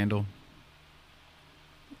 Tyler Randall.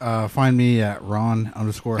 Find me at Ron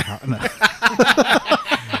 _ no.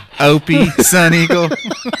 Opie, Sun Eagle.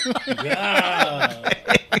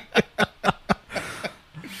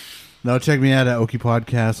 No, check me out at Okie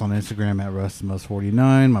Podcast on Instagram at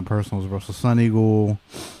RustMus49. My personal is Russell Sun Eagle.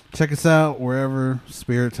 Check us out wherever.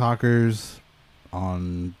 Spirit Talkers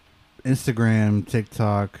on Instagram,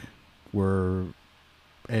 TikTok. We're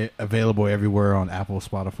available everywhere on Apple,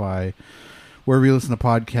 Spotify, wherever you listen to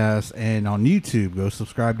podcasts, and on YouTube. Go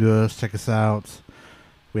subscribe to us. Check us out.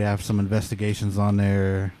 We have some investigations on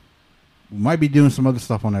there. We might be doing some other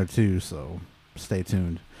stuff on there too, so stay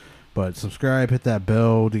tuned. But subscribe, hit that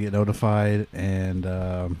bell to get notified, and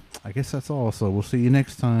I guess that's all. So we'll see you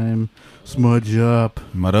next time. Smudge up.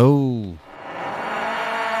 Muddo.